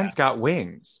 The man's got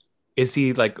wings. Is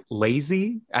he like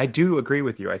lazy? I do agree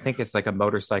with you. I think it's like a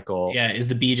motorcycle. Yeah. Is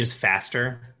the bee just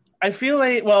faster? I feel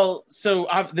like, well, so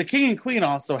the king and queen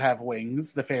also have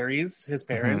wings, the fairies, his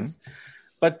parents,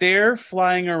 but they're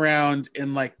flying around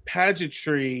in like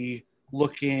pageantry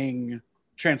looking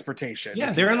transportation.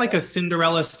 Yeah, they're in like a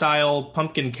Cinderella style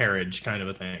pumpkin carriage kind of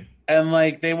a thing. And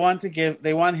like they want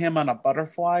him on a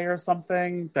butterfly or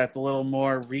something that's a little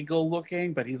more regal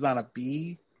looking, but he's on a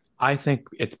bee. I think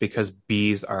it's because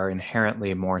bees are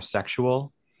inherently more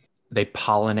sexual. They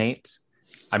pollinate.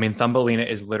 I mean, Thumbelina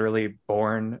is literally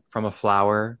born from a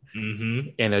flower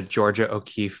in a Georgia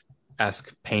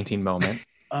O'Keeffe-esque painting moment.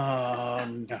 Oh,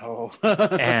 no.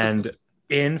 And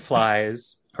in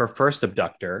flies her first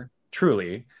abductor,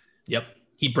 Truly. Yep.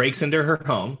 He breaks into her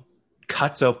home.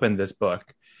 Cuts open this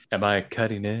book. Am I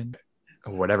cutting in?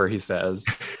 Or whatever he says.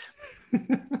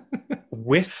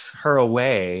 Whisks her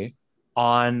away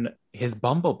on his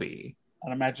bumblebee.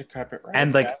 On a magic carpet ride.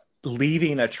 And like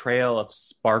leaving a trail of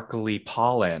sparkly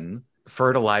pollen,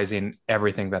 fertilizing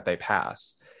everything that they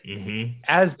pass.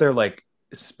 As they're like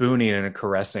spooning and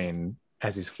caressing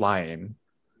as he's flying.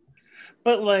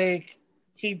 But like,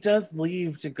 he does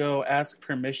leave to go ask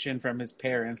permission from his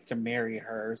parents to marry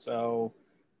her. So,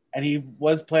 and he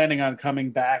was planning on coming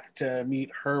back to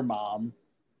meet her mom.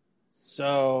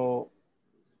 So,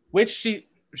 which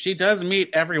she does meet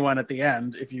everyone at the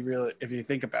end, if you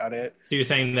think about it. So you're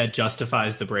saying that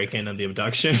justifies the break-in and the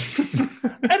abduction?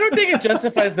 I don't think it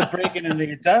justifies the break-in and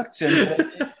the abduction.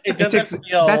 But it doesn't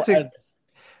feel as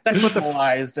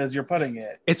sexualized as you're putting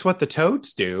it. It's what the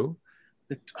toads do.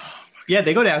 Yeah,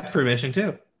 they go to ask permission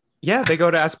too. Yeah, they go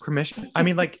to ask permission. I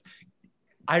mean, like,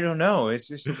 I don't know. It's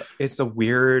just, it's a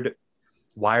weird.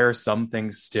 Why are some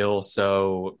things still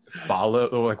so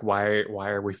like why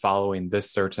are we following this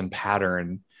certain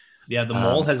pattern? Yeah, the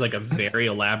mole has like a very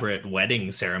elaborate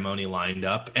wedding ceremony lined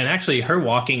up, and actually her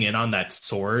walking in on that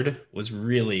sword was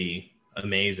really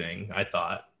amazing. I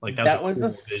thought like that was a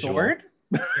cool visual. Sword.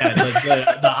 Yeah, like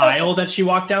the aisle that she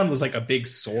walked down was like a big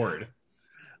sword.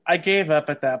 I gave up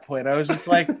at that point. I was just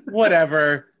like,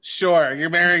 whatever, sure, you're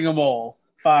marrying a mole,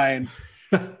 fine,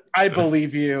 I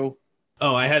believe you.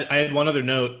 Oh, I had one other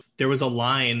note. There was a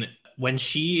line when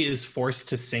she is forced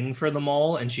to sing for the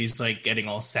mole and she's like getting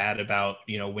all sad about,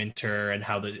 winter and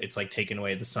how it's like taking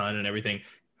away the sun and everything.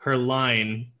 Her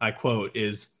line, I quote,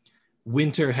 is,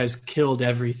 "Winter has killed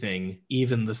everything,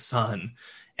 even the sun."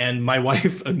 And my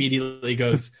wife immediately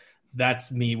goes,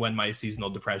 "That's me when my seasonal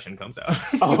depression comes out."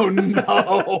 Oh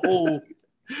no.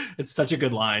 It's such a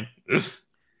good line.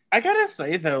 I gotta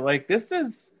say though, like, this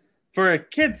is for a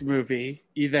kids movie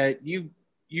that you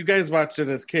guys watched it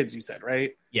as kids, you said,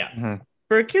 right? Yeah. Mhm.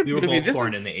 For a kids We were movie, both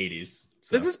born in the 80s.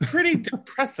 So. This is pretty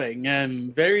depressing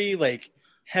and very like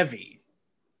heavy.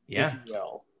 Yeah. If you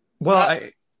will. Well,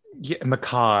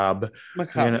 macabre.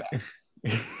 Macabre.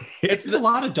 It's a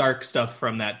lot of dark stuff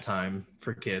from that time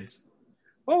for kids.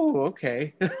 Oh,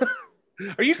 okay.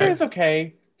 Are you guys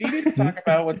okay? Do you need to talk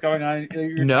about what's going on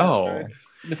in your childhood?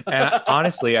 And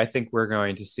honestly, I think we're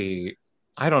going to see,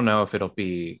 I don't know if it'll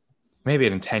be maybe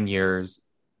in 10 years,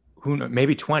 who knows,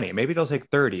 maybe 20, maybe it'll take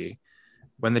 30.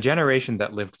 When the generation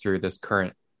that lived through this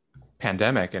current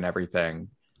pandemic and everything,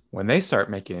 when they start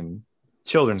making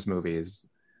children's movies,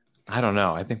 I don't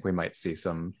know. I think we might see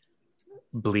some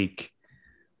bleak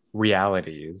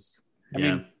realities. I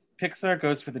mean, Pixar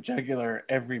goes for the jugular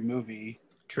every movie.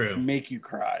 True. To make you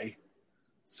cry.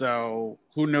 So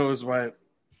who knows what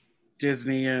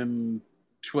Disney in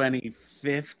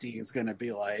 2050 is going to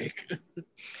be like.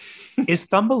 Is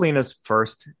Thumbelina's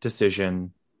first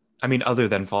decision, I mean, other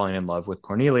than falling in love with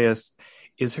Cornelius,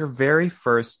 is her very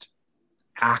first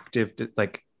active,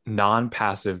 like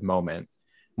non-passive moment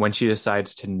when she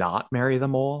decides to not marry the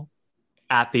mole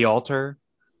at the altar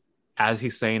as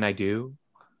he's saying, "I do"?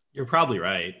 You're probably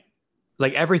right.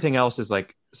 Like everything else is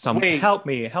like, help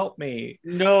me.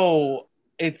 No,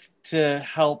 it's to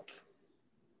help.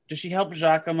 Does she help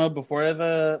Giacomo before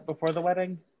the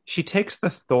wedding? She takes the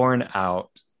thorn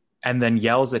out and then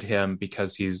yells at him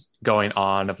because he's going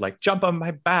on of like, "Jump on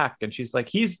my back." And she's like,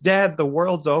 "He's dead. The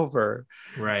world's over."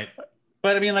 Right.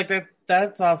 But I mean, like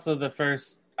that's also the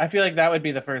first, I feel like that would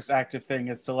be the first active thing,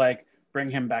 is to like bring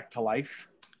him back to life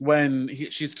when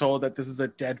she's told that this is a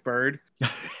dead bird.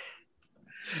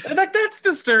 And like, that's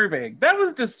disturbing. That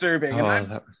was disturbing.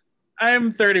 And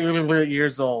I'm 30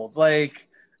 years old. Like,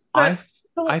 I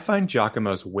find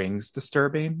Giacomo's wings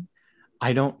disturbing.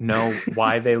 I don't know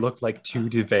why they look like two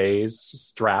duvets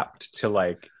strapped to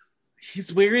like.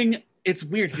 It's weird.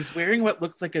 He's wearing what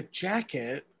looks like a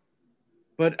jacket,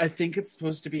 but I think it's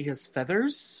supposed to be his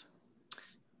feathers.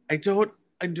 I don't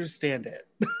understand it.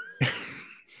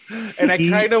 And I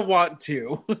kind of want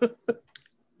to.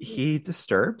 He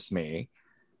disturbs me.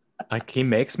 Like, he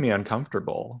makes me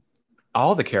uncomfortable.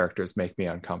 All the characters make me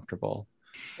uncomfortable.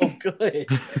 Oh, good.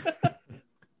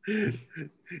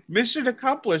 Mission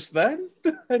accomplished then.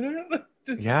 I don't know.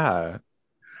 Yeah.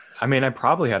 I mean, I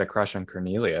probably had a crush on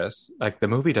Cornelius. Like, the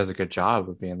movie does a good job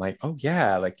of being like, "Oh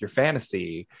yeah, like your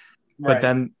fantasy." Right. But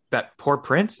then that poor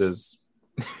prince is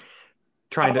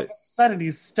trying All of a sudden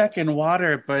he's stuck in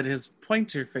water, but his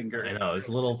pointer finger. I know, his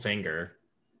little finger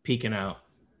peeking out.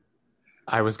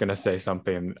 I was going to say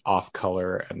something off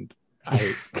color and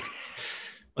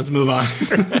Let's move on.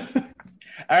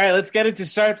 All right, let's get into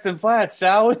sharps and flats,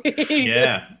 shall we?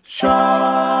 Yeah. Sharp,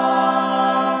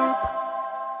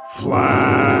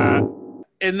 flat.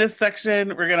 In this section,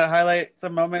 we're going to highlight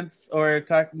some moments or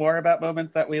talk more about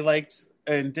moments that we liked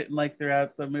and didn't like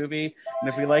throughout the movie. And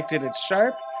if we liked it, it's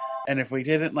sharp. And if we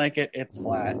didn't like it, it's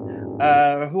flat.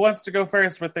 Who wants to go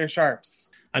first with their sharps?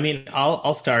 I mean,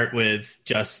 I'll start with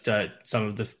just some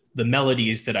of the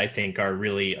melodies that I think are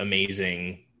really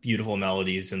amazing, beautiful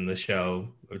melodies in the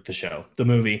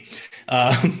movie.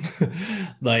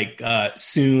 Like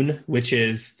Soon, which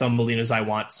is Thumbelina's "I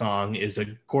Want" song, is a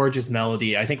gorgeous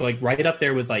melody. I think like right up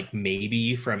there with like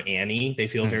Maybe from Annie. They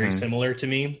feel very similar to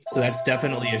me. So that's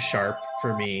definitely a sharp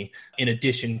for me, in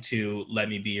addition to Let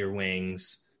Me Be Your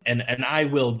Wings. And I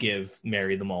will give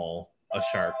Marry the Mole a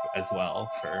sharp as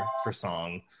well for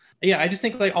song. Yeah, I just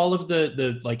think like all of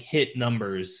the like hit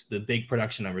numbers, the big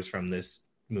production numbers from this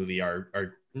movie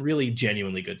are really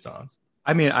genuinely good songs.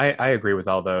 I mean, I agree with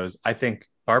all those. I think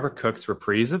Barbara Cook's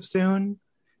reprise of Soon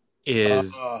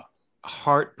is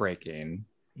heartbreaking.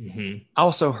 Mm-hmm.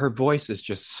 Also, her voice is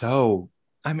just so,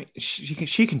 I mean,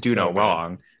 she can do no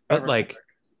wrong, but like,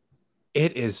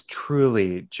 it is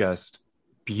truly just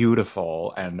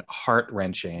beautiful and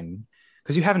heart-wrenching.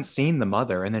 Because you haven't seen the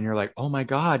mother, and then you're like, "Oh my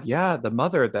God, yeah, the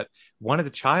mother that wanted a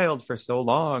child for so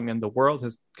long, and the world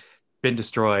has been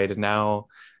destroyed, and now."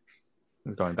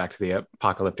 Going back to the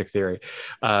apocalyptic theory,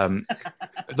 the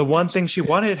one thing she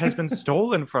wanted has been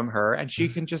stolen from her, and she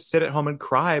can just sit at home and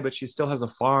cry, but she still has a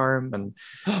farm. And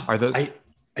are those? I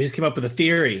just came up with a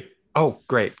theory. Oh,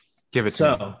 great! Give it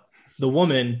to me. The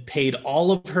woman paid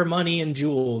all of her money and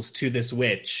jewels to this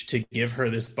witch to give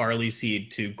her this barley seed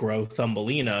to grow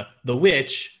Thumbelina. The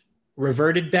witch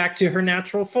reverted back to her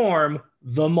natural form,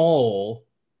 the mole,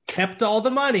 kept all the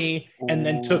money, and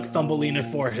then took Thumbelina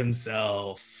for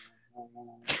himself.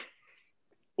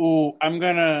 Ooh,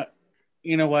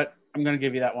 you know what? I'm gonna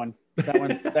give you that one.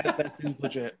 That seems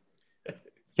legit.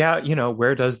 Yeah,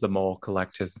 where does the mole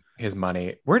collect his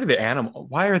money? Why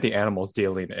are the animals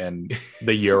dealing in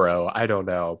the euro? I don't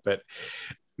know. But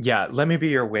yeah, Let Me Be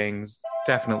Your Wings,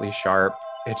 definitely sharp.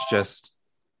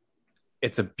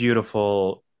 It's a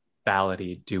beautiful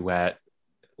ballady duet,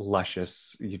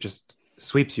 luscious. You just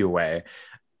sweeps you away.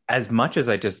 As much as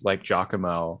I just like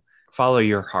Giacomo, Follow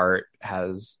Your Heart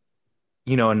has,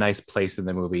 a nice place in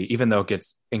the movie, even though it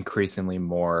gets increasingly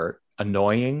more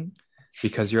annoying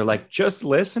because you're like, just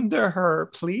listen to her,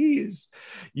 please.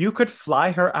 You could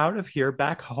fly her out of here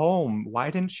back home.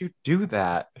 Why didn't you do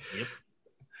that? Yep.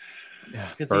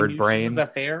 Because Bird brain. She was a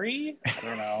fairy? I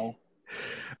don't know.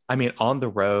 I mean, On the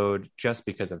Road, just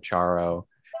because of Charo,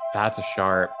 that's a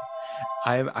sharp.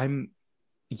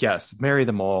 Yes, Marry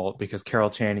the Mole, because Carol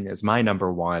Channing is my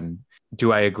number one.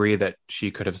 Do I agree that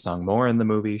she could have sung more in the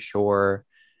movie? Sure.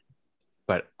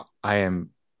 But I am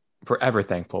forever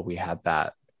thankful we had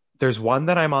that. There's one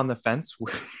that I'm on the fence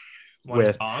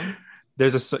with. Song?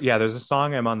 There's a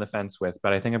song I'm on the fence with,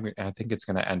 but I think it's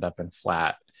going to end up in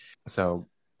flat. So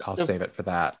I'll save it for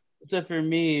that. So for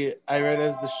me, I read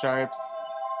as the sharps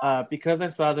because I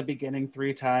saw the beginning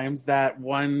 3 times. That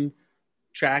one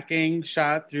tracking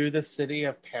shot through the city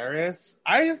of Paris,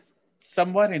 I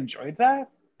somewhat enjoyed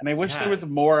that, and I wish there was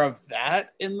more of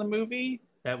that in the movie.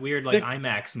 That weird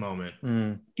IMAX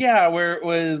moment. Yeah, where it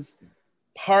was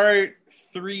part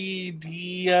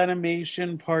 3D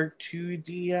animation, part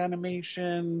 2D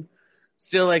animation,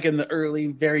 still in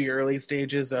the very early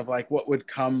stages of what would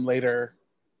come later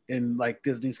in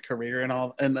Disney's career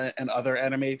and other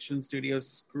animation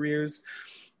studios careers.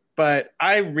 But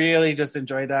I really just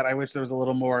enjoyed that. I wish there was a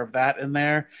little more of that in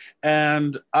there.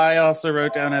 And I also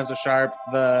wrote down as a sharp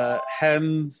the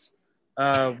hen's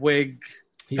wig,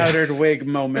 powdered wig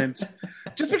moment,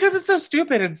 just because it's so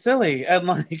stupid and silly. And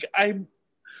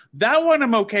that one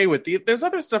I'm okay with. There's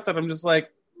other stuff that I'm just like,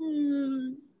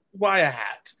 why a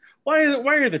hat? Why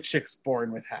are the chicks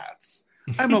born with hats?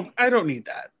 I don't need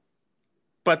that.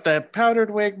 But the powdered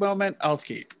wig moment, I'll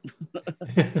keep.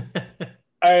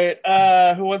 All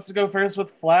right, who wants to go first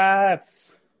with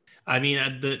flats? I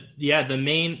mean,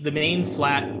 the main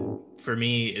flat for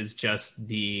me is just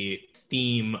the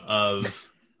theme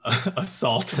of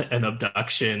assault and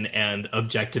abduction and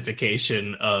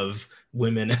objectification of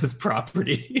women as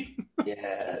property.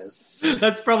 Yes.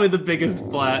 That's probably the biggest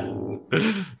flat.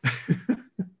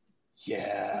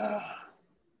 Yeah.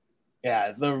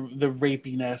 Yeah, the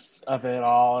rapiness of it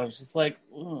all. It's just I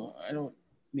don't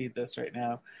need this right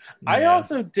now. Yeah. I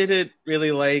also didn't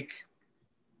really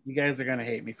you guys are gonna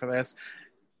hate me for this.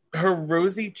 Her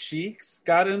rosy cheeks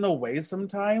got in the way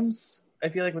sometimes. I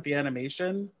feel with the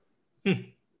animation. I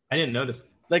didn't notice.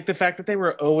 The fact that they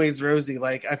were always rosy.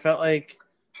 I felt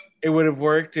it would have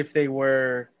worked if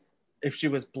she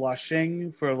was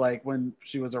blushing for when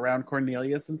she was around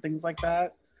Cornelius and things like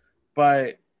that.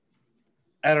 But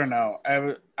I don't know.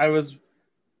 I was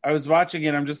watching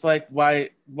it. I'm just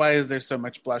why is there so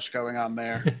much blush going on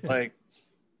there?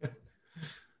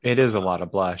 It is a lot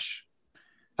of blush.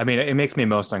 I mean, it makes me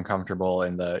most uncomfortable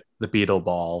in the Beetle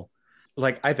Ball.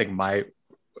 I think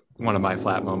one of my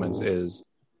flat moments is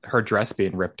her dress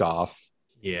being ripped off.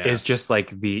 Yeah, is just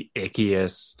the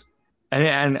ickiest,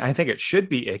 and I think it should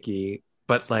be icky,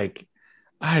 but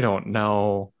I don't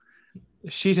know.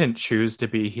 She didn't choose to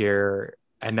be here,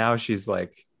 and now she's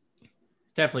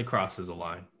definitely crosses a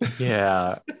line.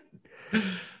 Yeah.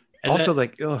 Also,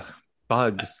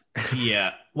 bugs.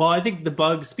 Yeah. Well, I think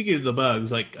speaking of the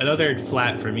bugs, another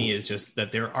flat for me is just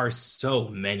that there are so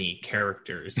many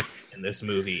characters in this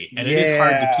movie, and it is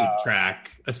hard to keep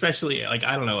track, especially I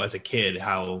don't know as a kid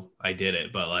how I did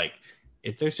it, but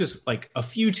there's just a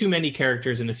few too many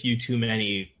characters and a few too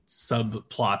many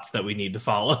subplots that we need to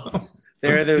follow.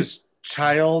 There are those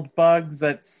child bugs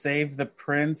that save the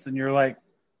prince, and you're like,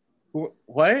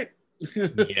 what?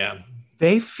 Yeah.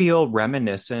 They feel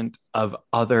reminiscent of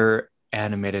other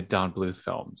animated Don Bluth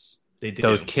films. They do.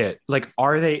 Those kids,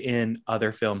 are they in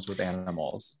other films with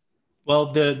animals? Well,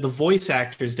 the voice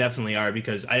actors definitely are,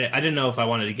 because I didn't know if I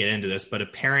wanted to get into this, but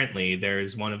apparently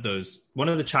there's one of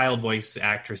the child voice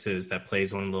actresses that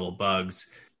plays one of the little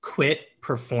bugs quit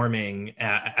performing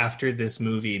after this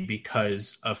movie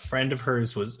because a friend of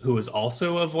hers who was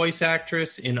also a voice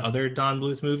actress in other Don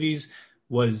Bluth movies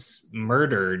was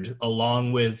murdered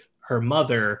along with her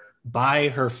mother by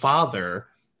her father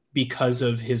because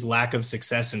of his lack of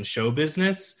success in show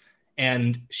business.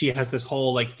 And she has this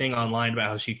whole thing online about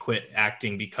how she quit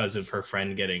acting because of her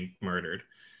friend getting murdered.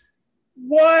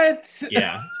 What?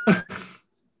 Yeah.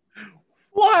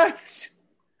 What?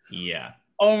 Yeah.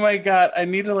 Oh my God. I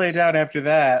need to lay down after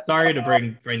that. Sorry to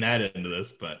bring that into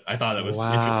this, but I thought it was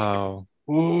interesting.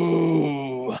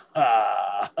 Ooh.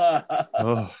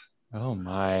 Oh, oh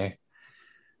my.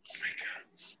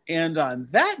 And on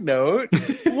that note,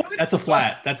 That's a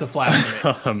flat. That's a flat.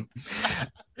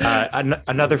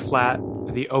 Another flat,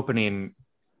 the opening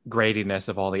gradiness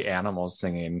of all the animals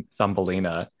singing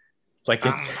Thumbelina. Like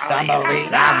it's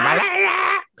Thumbelina.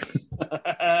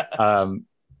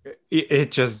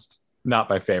 it just not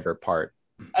my favorite part.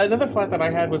 Another thought that I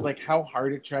had was like how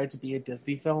hard it tried to be a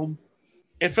Disney film.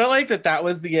 It felt like that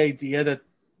was the idea, that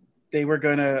they were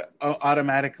going to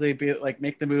automatically be like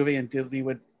make the movie and Disney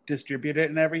would distribute it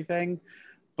and everything,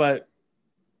 but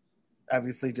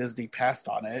obviously Disney passed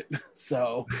on it.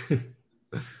 So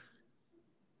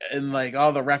and like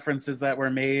all the references that were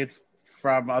made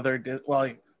from other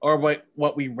or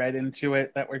what we read into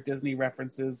it that were Disney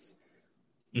references,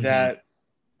 that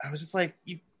I was just like,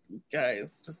 you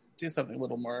guys just do something a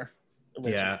little more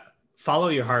original. Yeah. Follow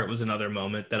Your Heart was another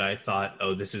moment that I thought,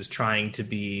 oh, this is trying to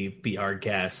be our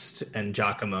guest, and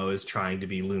Giacomo is trying to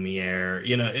be Lumiere.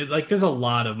 You know, there's a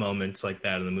lot of moments like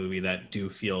that in the movie that do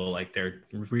feel like they're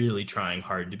really trying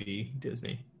hard to be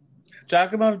Disney.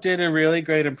 Giacomo did a really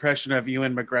great impression of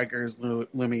Ewan McGregor's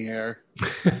Lumiere.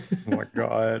 Oh my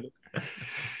God.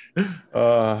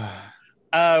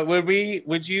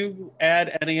 Would you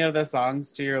add any of the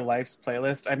songs to your Life's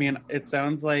playlist? I mean, it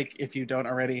sounds like if you don't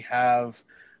already have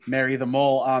Mary the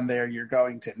Mole on there, you're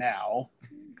going to now.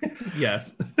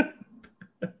 Yes.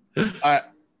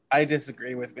 I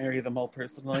disagree with Mary the Mole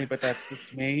personally, but that's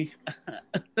just me.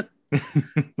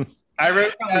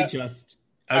 I'd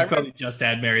probably just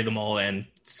add Mary the Mole and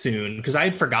Soon, because I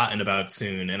had forgotten about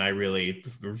Soon, and I really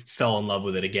fell in love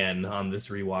with it again on this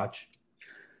rewatch.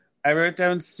 I wrote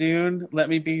down Soon, Let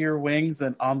Me Be Your Wings,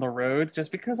 and On the Road,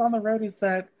 just because On the Road is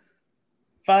that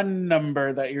fun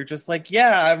number that you're just like,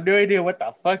 yeah, I have no idea what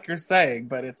the fuck you're saying,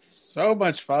 but it's so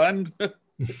much fun.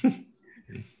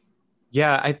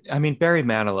 Yeah, I mean, Barry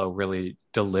Manilow really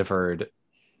delivered.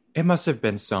 It must have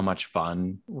been so much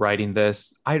fun writing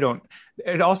this.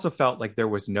 It also felt like there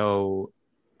was no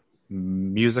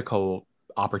musical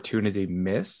opportunity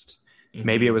missed. Mm-hmm.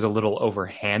 Maybe it was a little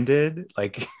overhanded.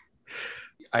 Like,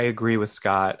 I agree with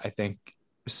Scott. I think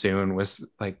Soon was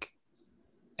like,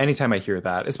 anytime I hear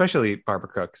that, especially Barbara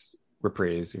Cook's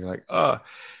reprise, you're like, oh,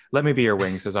 Let Me Be Your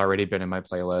Wings has already been in my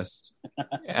playlist.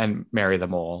 And Marry the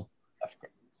Mole. Of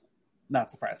course. Not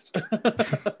surprised.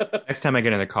 Next time I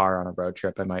get in a car on a road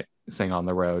trip, I might sing On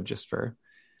the Road just for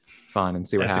fun and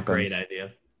see what happens. That's a great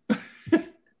idea.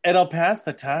 It'll pass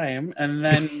the time, and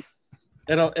then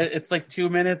it's like 2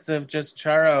 minutes of just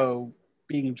Charo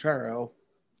being Charo.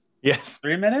 Yes.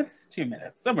 3 minutes? 2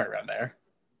 minutes, somewhere around there.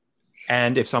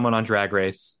 And if someone on Drag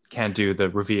Race can do the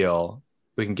reveal,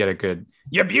 we can get a good,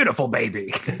 "You're beautiful,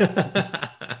 baby."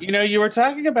 You know, you were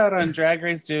talking about on Drag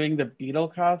Race doing the Beetle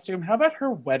costume. How about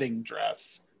her wedding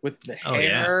dress with the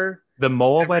hair? Yeah. The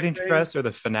mole wedding dress or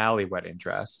the finale wedding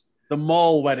dress? The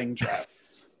mole wedding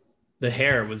dress. The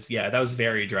hair was, that was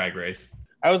very Drag Race.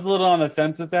 I was a little on the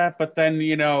fence with that, but then,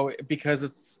 you know, because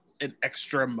it's an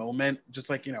extra moment, just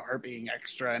like, you know, her being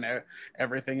extra and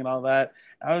everything and all that,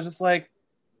 I was just like,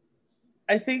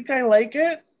 I think I like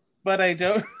it, but I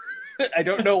don't I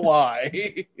don't know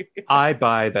why. I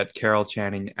buy that Carol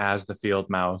Channing as the field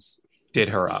mouse did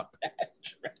her up.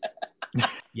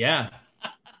 Yeah.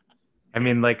 I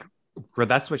mean, like,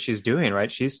 that's what she's doing,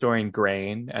 right? She's storing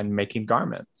grain and making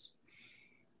garments.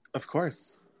 Of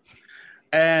course.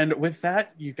 And with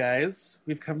that, you guys,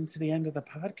 we've come to the end of the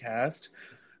podcast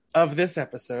of this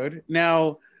episode.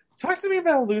 Now, talk to me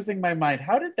about Losing My Mind.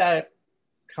 How did that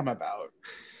come about?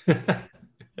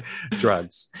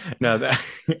 Drugs. No,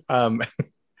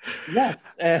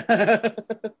 yes.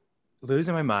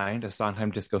 Losing My Mind, a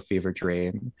Sondheim Disco Fever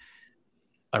dream,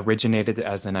 originated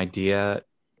as an idea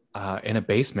in a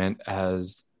basement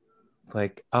as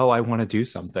like, oh, I want to do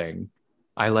something.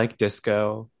 I like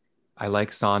disco. I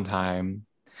like Sondheim.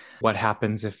 What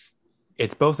happens if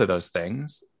it's both of those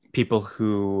things? People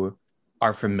who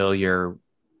are familiar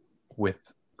with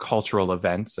cultural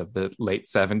events of the late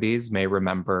 70s may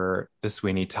remember the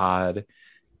Sweeney Todd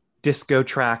disco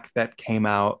track that came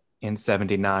out in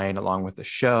 79 along with the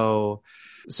show.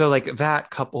 So like that,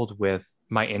 coupled with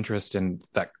my interest in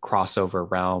that crossover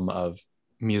realm of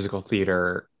musical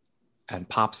theater and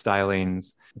pop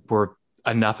stylings, were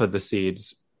enough of the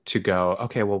seeds to go,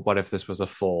 okay, well, what if this was a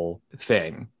full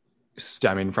thing?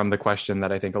 I mean, from the question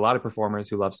that I think a lot of performers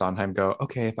who love Sondheim go,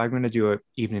 okay, if I'm going to do an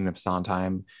evening of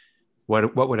Sondheim,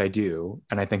 what would I do?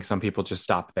 And I think some people just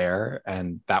stop there,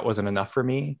 and that wasn't enough for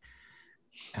me.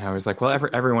 And I was like, well,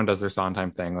 everyone does their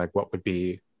Sondheim thing. Like, what would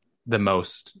be the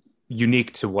most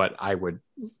unique to what I would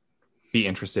be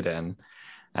interested in?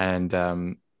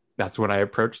 And that's when I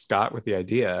approached Scott with the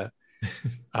idea.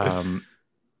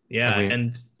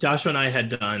 And Joshua and I had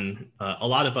done a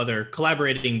lot of other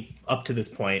collaborating up to this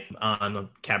point on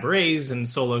cabarets and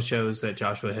solo shows that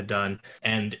Joshua had done,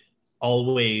 and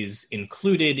always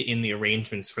included in the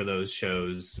arrangements for those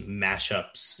shows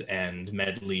mashups and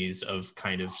medleys of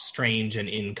kind of strange and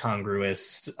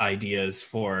incongruous ideas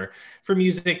for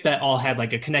music that all had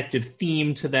like a connective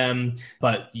theme to them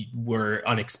but were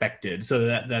unexpected.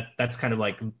 So that's kind of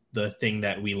like the thing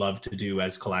that we love to do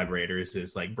as collaborators,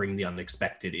 is like bring the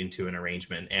unexpected into an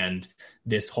arrangement. And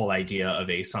this whole idea of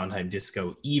a Sondheim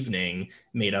disco evening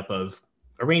made up of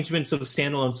arrangements of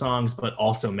standalone songs, but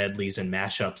also medleys and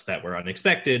mashups that were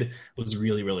unexpected, was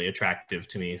really, really attractive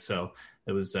to me. So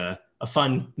it was a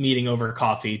fun meeting over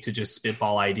coffee to just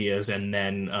spitball ideas, and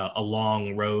then a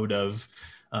long road of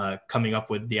coming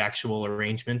up with the actual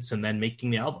arrangements and then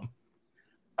making the album.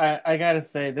 I gotta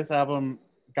say, this album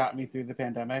got me through the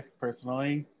pandemic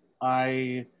personally.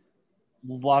 I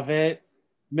love it.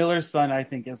 Miller's Son, I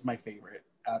think, is my favorite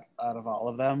out of all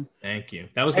of them. Thank you.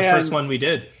 That was the first one we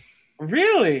did.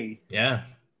 Really? Yeah.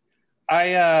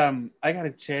 I got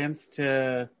a chance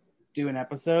to do an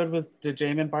episode with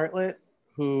Jamin Bartlett,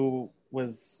 who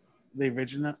was the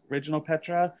original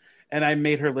Petra, and I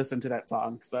made her listen to that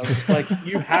song because I was just like,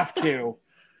 you have to,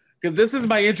 because this is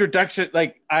my introduction.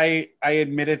 Like I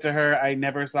admitted to her, I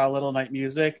never saw Little Night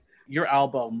Music. Your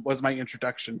album was my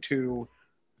introduction to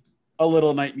a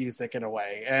Little Night Music in a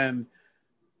way, and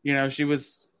you know, she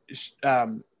was.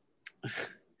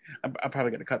 I'm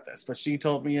probably going to cut this, but she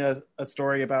told me a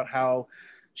story about how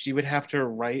she would have to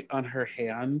write on her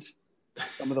hand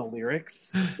some of the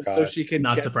lyrics so she can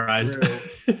not get surprised.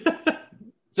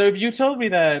 So if you told me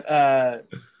that,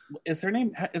 is her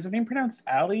name pronounced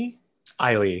Allie?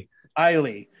 Eiley.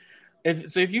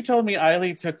 If you told me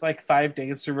Eiley took like 5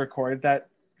 days to record that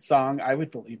song, I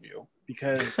would believe you,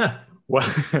 because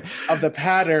of the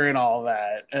pattern and all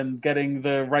that, and getting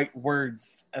the right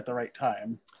words at the right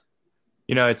time.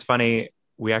 You know, it's funny.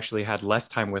 We actually had less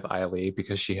time with Eiley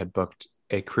because she had booked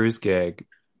a cruise gig.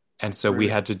 And so we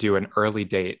had to do an early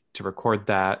date to record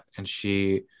that. And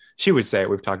she would say,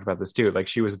 we've talked about this too, like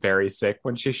she was very sick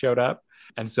when she showed up.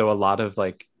 And so a lot of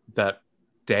like that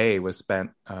day was spent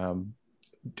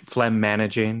phlegm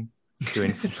managing,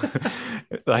 doing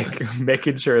like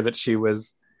making sure that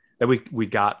we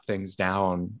got things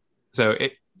down. So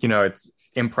it's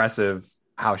impressive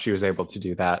how she was able to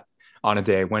do that on a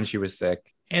day when she was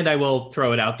sick. And I will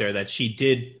throw it out there that she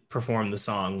did perform the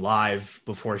song live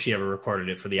before she ever recorded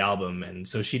it for the album, and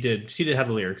so she did have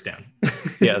the lyrics down.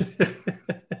 Yes.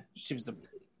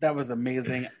 That was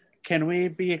amazing. Can we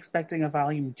be expecting a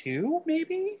volume 2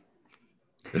 maybe?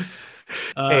 Hey,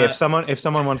 if someone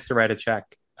wants to write a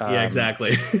check. Yeah,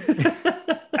 exactly.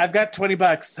 I've got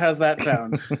 $20. How's that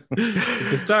sound?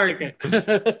 It's a start.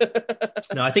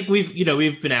 No, I think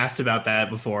we've been asked about that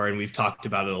before, and we've talked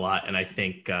about it a lot. And I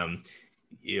think,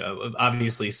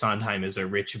 obviously Sondheim is a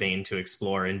rich vein to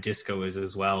explore, and disco is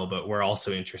as well. But we're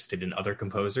also interested in other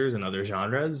composers and other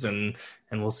genres, and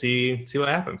we'll see what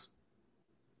happens.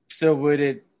 So would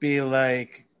it be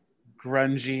like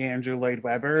grungy Andrew Lloyd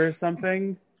Webber or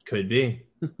something? Could be.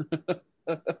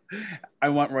 I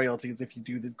want royalties if you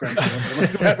do the grungy Andrew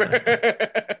Lloyd Webber.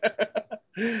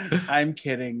 I'm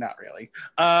kidding, not really.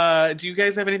 Do you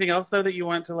guys have anything else though that you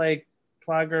want to like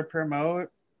plug or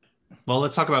promote? Well,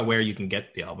 let's talk about where you can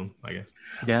get the album, I guess.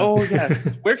 Yeah. Oh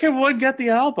yes. Where can one get the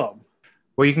album?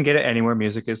 Well, you can get it anywhere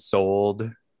music is sold,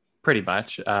 pretty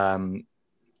much.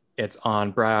 It's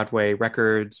on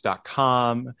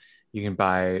BroadwayRecords.com. You can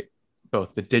buy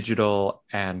both the digital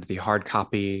and the hard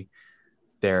copy.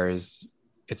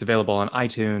 It's available on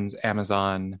iTunes,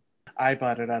 Amazon. I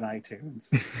bought it on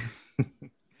iTunes.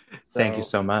 Thank you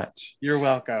so much. You're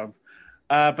welcome.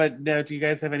 But no, do you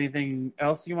guys have anything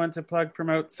else you want to plug,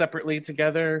 promote separately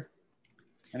together?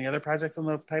 Any other projects on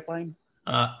the pipeline?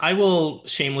 I will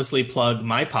shamelessly plug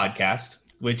my podcast,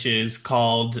 which is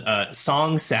called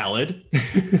Song Salad.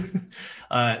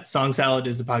 Song Salad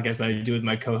is a podcast that I do with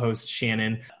my co-host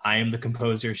Shannon. I am the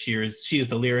composer. She is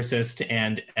the lyricist.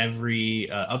 And every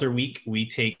other week we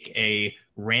take a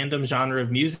random genre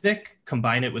of music,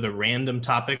 combine it with a random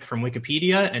topic from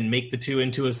Wikipedia, and make the two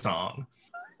into a song.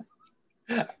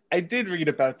 I did read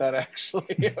about that actually.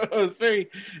 It's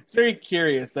very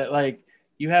curious that like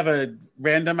you have a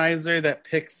randomizer that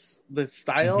picks the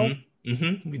style. Mm-hmm.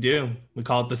 Mm-hmm. We do. We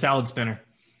call it the salad spinner.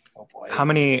 Oh boy. How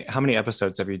many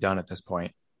episodes have you done at this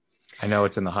point? I know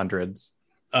it's in the hundreds.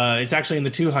 It's actually in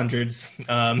the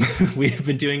 200s. We've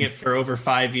been doing it for over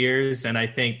 5 years, and I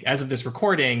think as of this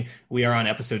recording, we are on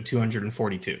episode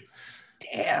 242.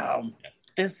 Damn.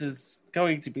 This is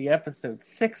going to be episode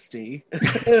 60.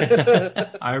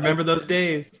 I remember those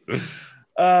days.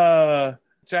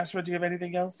 Joshua, do you have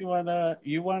anything else you wanna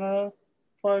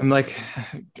plug?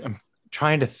 I'm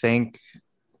trying to think.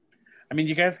 I mean,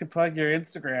 you guys can plug your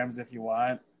Instagrams if you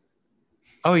want.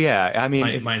 Oh yeah, I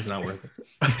mean, mine's not worth it.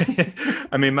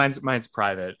 I mean, mine's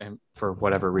private and for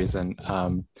whatever reason.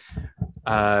 But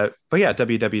yeah,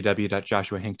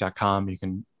 www.joshuahink.com. You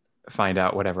can find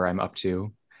out whatever I'm up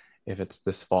to. If it's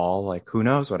this fall, like who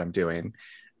knows what I'm doing.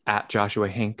 At Joshua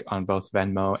Hink on both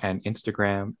Venmo and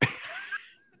Instagram.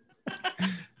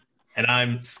 And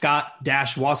I'm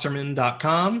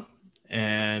Scott-Wasserman.com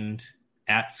and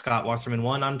at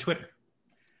ScottWasserman1 on Twitter.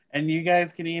 And you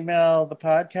guys can email the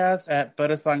podcast at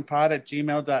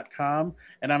buttasongpod@gmail.com.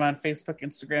 And I'm on Facebook,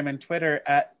 Instagram, and Twitter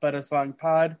at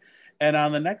buttasongpod. And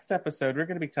on the next episode, we're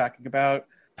going to be talking about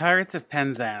Pirates of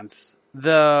Penzance,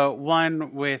 the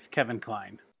one with Kevin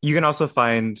Kline. You can also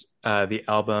find the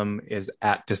album is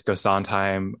at Disco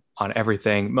Sondheim on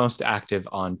everything, most active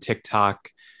on TikTok,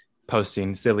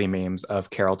 posting silly memes of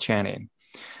Carol Channing.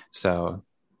 So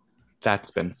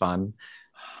that's been fun.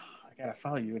 I gotta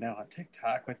follow you now on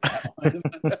TikTok with that one.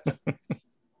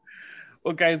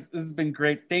 Well, guys, this has been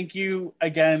great. Thank you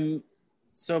again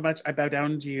so much. I bow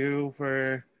down to you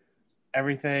for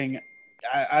everything.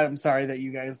 I'm sorry that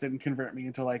you guys didn't convert me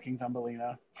into liking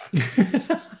Thumbelina.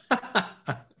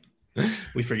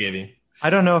 We forgive you.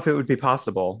 I don't know if it would be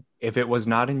possible if it was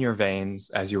not in your veins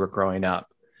as you were growing up.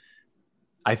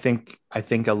 I think a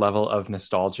level of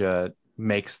nostalgia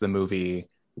makes the movie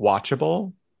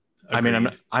watchable. Agreed.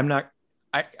 I mean,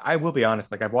 I will be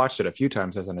honest, like I've watched it a few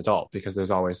times as an adult because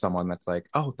there's always someone that's like,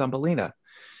 oh, Thumbelina.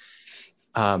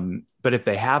 But if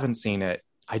they haven't seen it,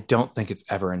 I don't think it's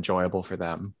ever enjoyable for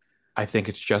them. I think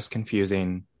it's just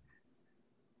confusing.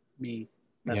 Me.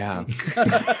 That's yeah. me.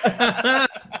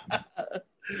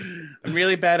 I'm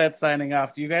really bad at signing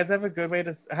off. Do you guys have a good way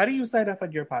to... How do you sign off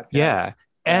on your podcast? Yeah.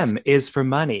 M is for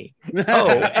money.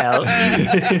 O-L-E.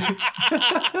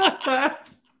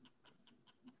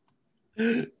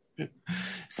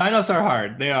 Sign-offs are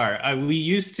hard. They are. We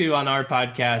used to, on our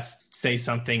podcast, say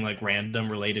something like random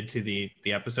related to the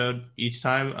episode each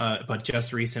time. But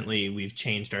just recently, we've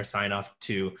changed our sign-off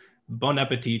to Bon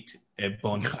Appetit et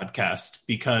Bon Podcast,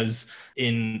 because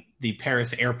in the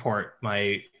Paris airport,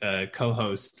 my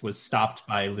co-host was stopped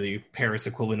by the Paris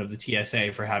equivalent of the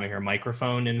TSA for having her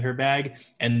microphone in her bag.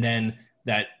 And then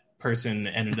that person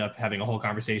ended up having a whole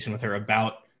conversation with her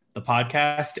about the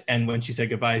podcast. And when she said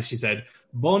goodbye, she said,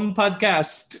 Bon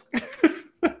Podcast.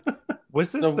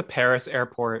 Was this the Paris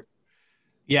airport?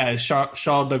 Yeah,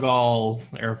 Charles de Gaulle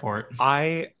Airport.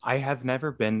 I have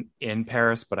never been in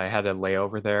Paris, but I had a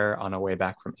layover there on a way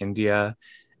back from India.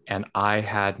 And I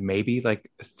had maybe like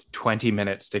 20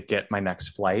 minutes to get my next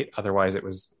flight. Otherwise, it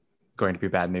was going to be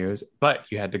bad news. But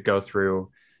you had to go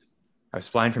through... I was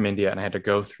flying from India and I had to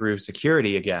go through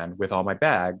security again with all my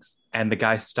bags. And the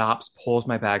guy stops, pulls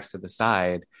my bags to the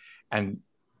side and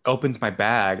opens my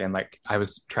bag. And like, I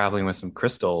was traveling with some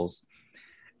crystals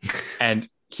and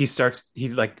he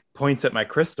like points at my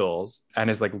crystals and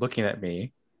is like looking at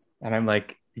me. And I'm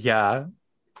like, yeah.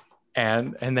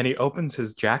 And then he opens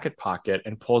his jacket pocket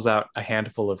and pulls out a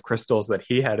handful of crystals that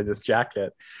he had in his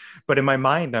jacket. But in my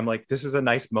mind, I'm like, this is a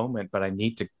nice moment, but I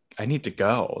need to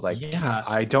go. Like, yeah,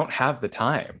 I don't have the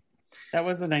time. That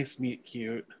was a nice meet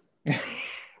cute.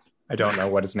 I don't know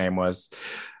what his name was.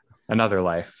 Another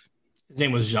life. His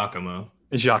name was Giacomo.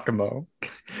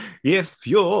 If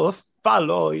you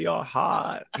follow your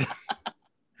heart.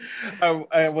 I'm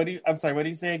sorry, what do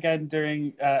you say again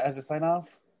during as a sign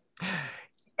off?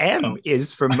 M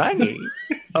is for money.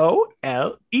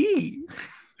 O-L-E.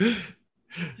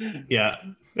 Yeah.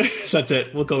 That's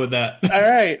it. We'll go with that. All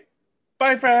right.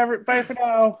 Bye for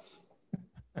now.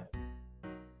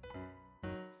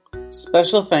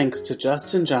 Special thanks to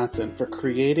Justin Johnson for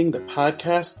creating the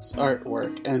podcast's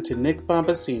artwork and to Nick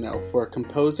Bombasino for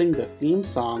composing the theme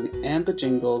song and the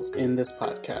jingles in this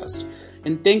podcast.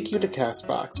 And thank you to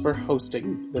CastBox for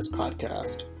hosting this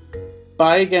podcast.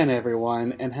 Bye again,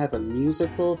 everyone, and have a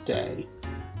musical day.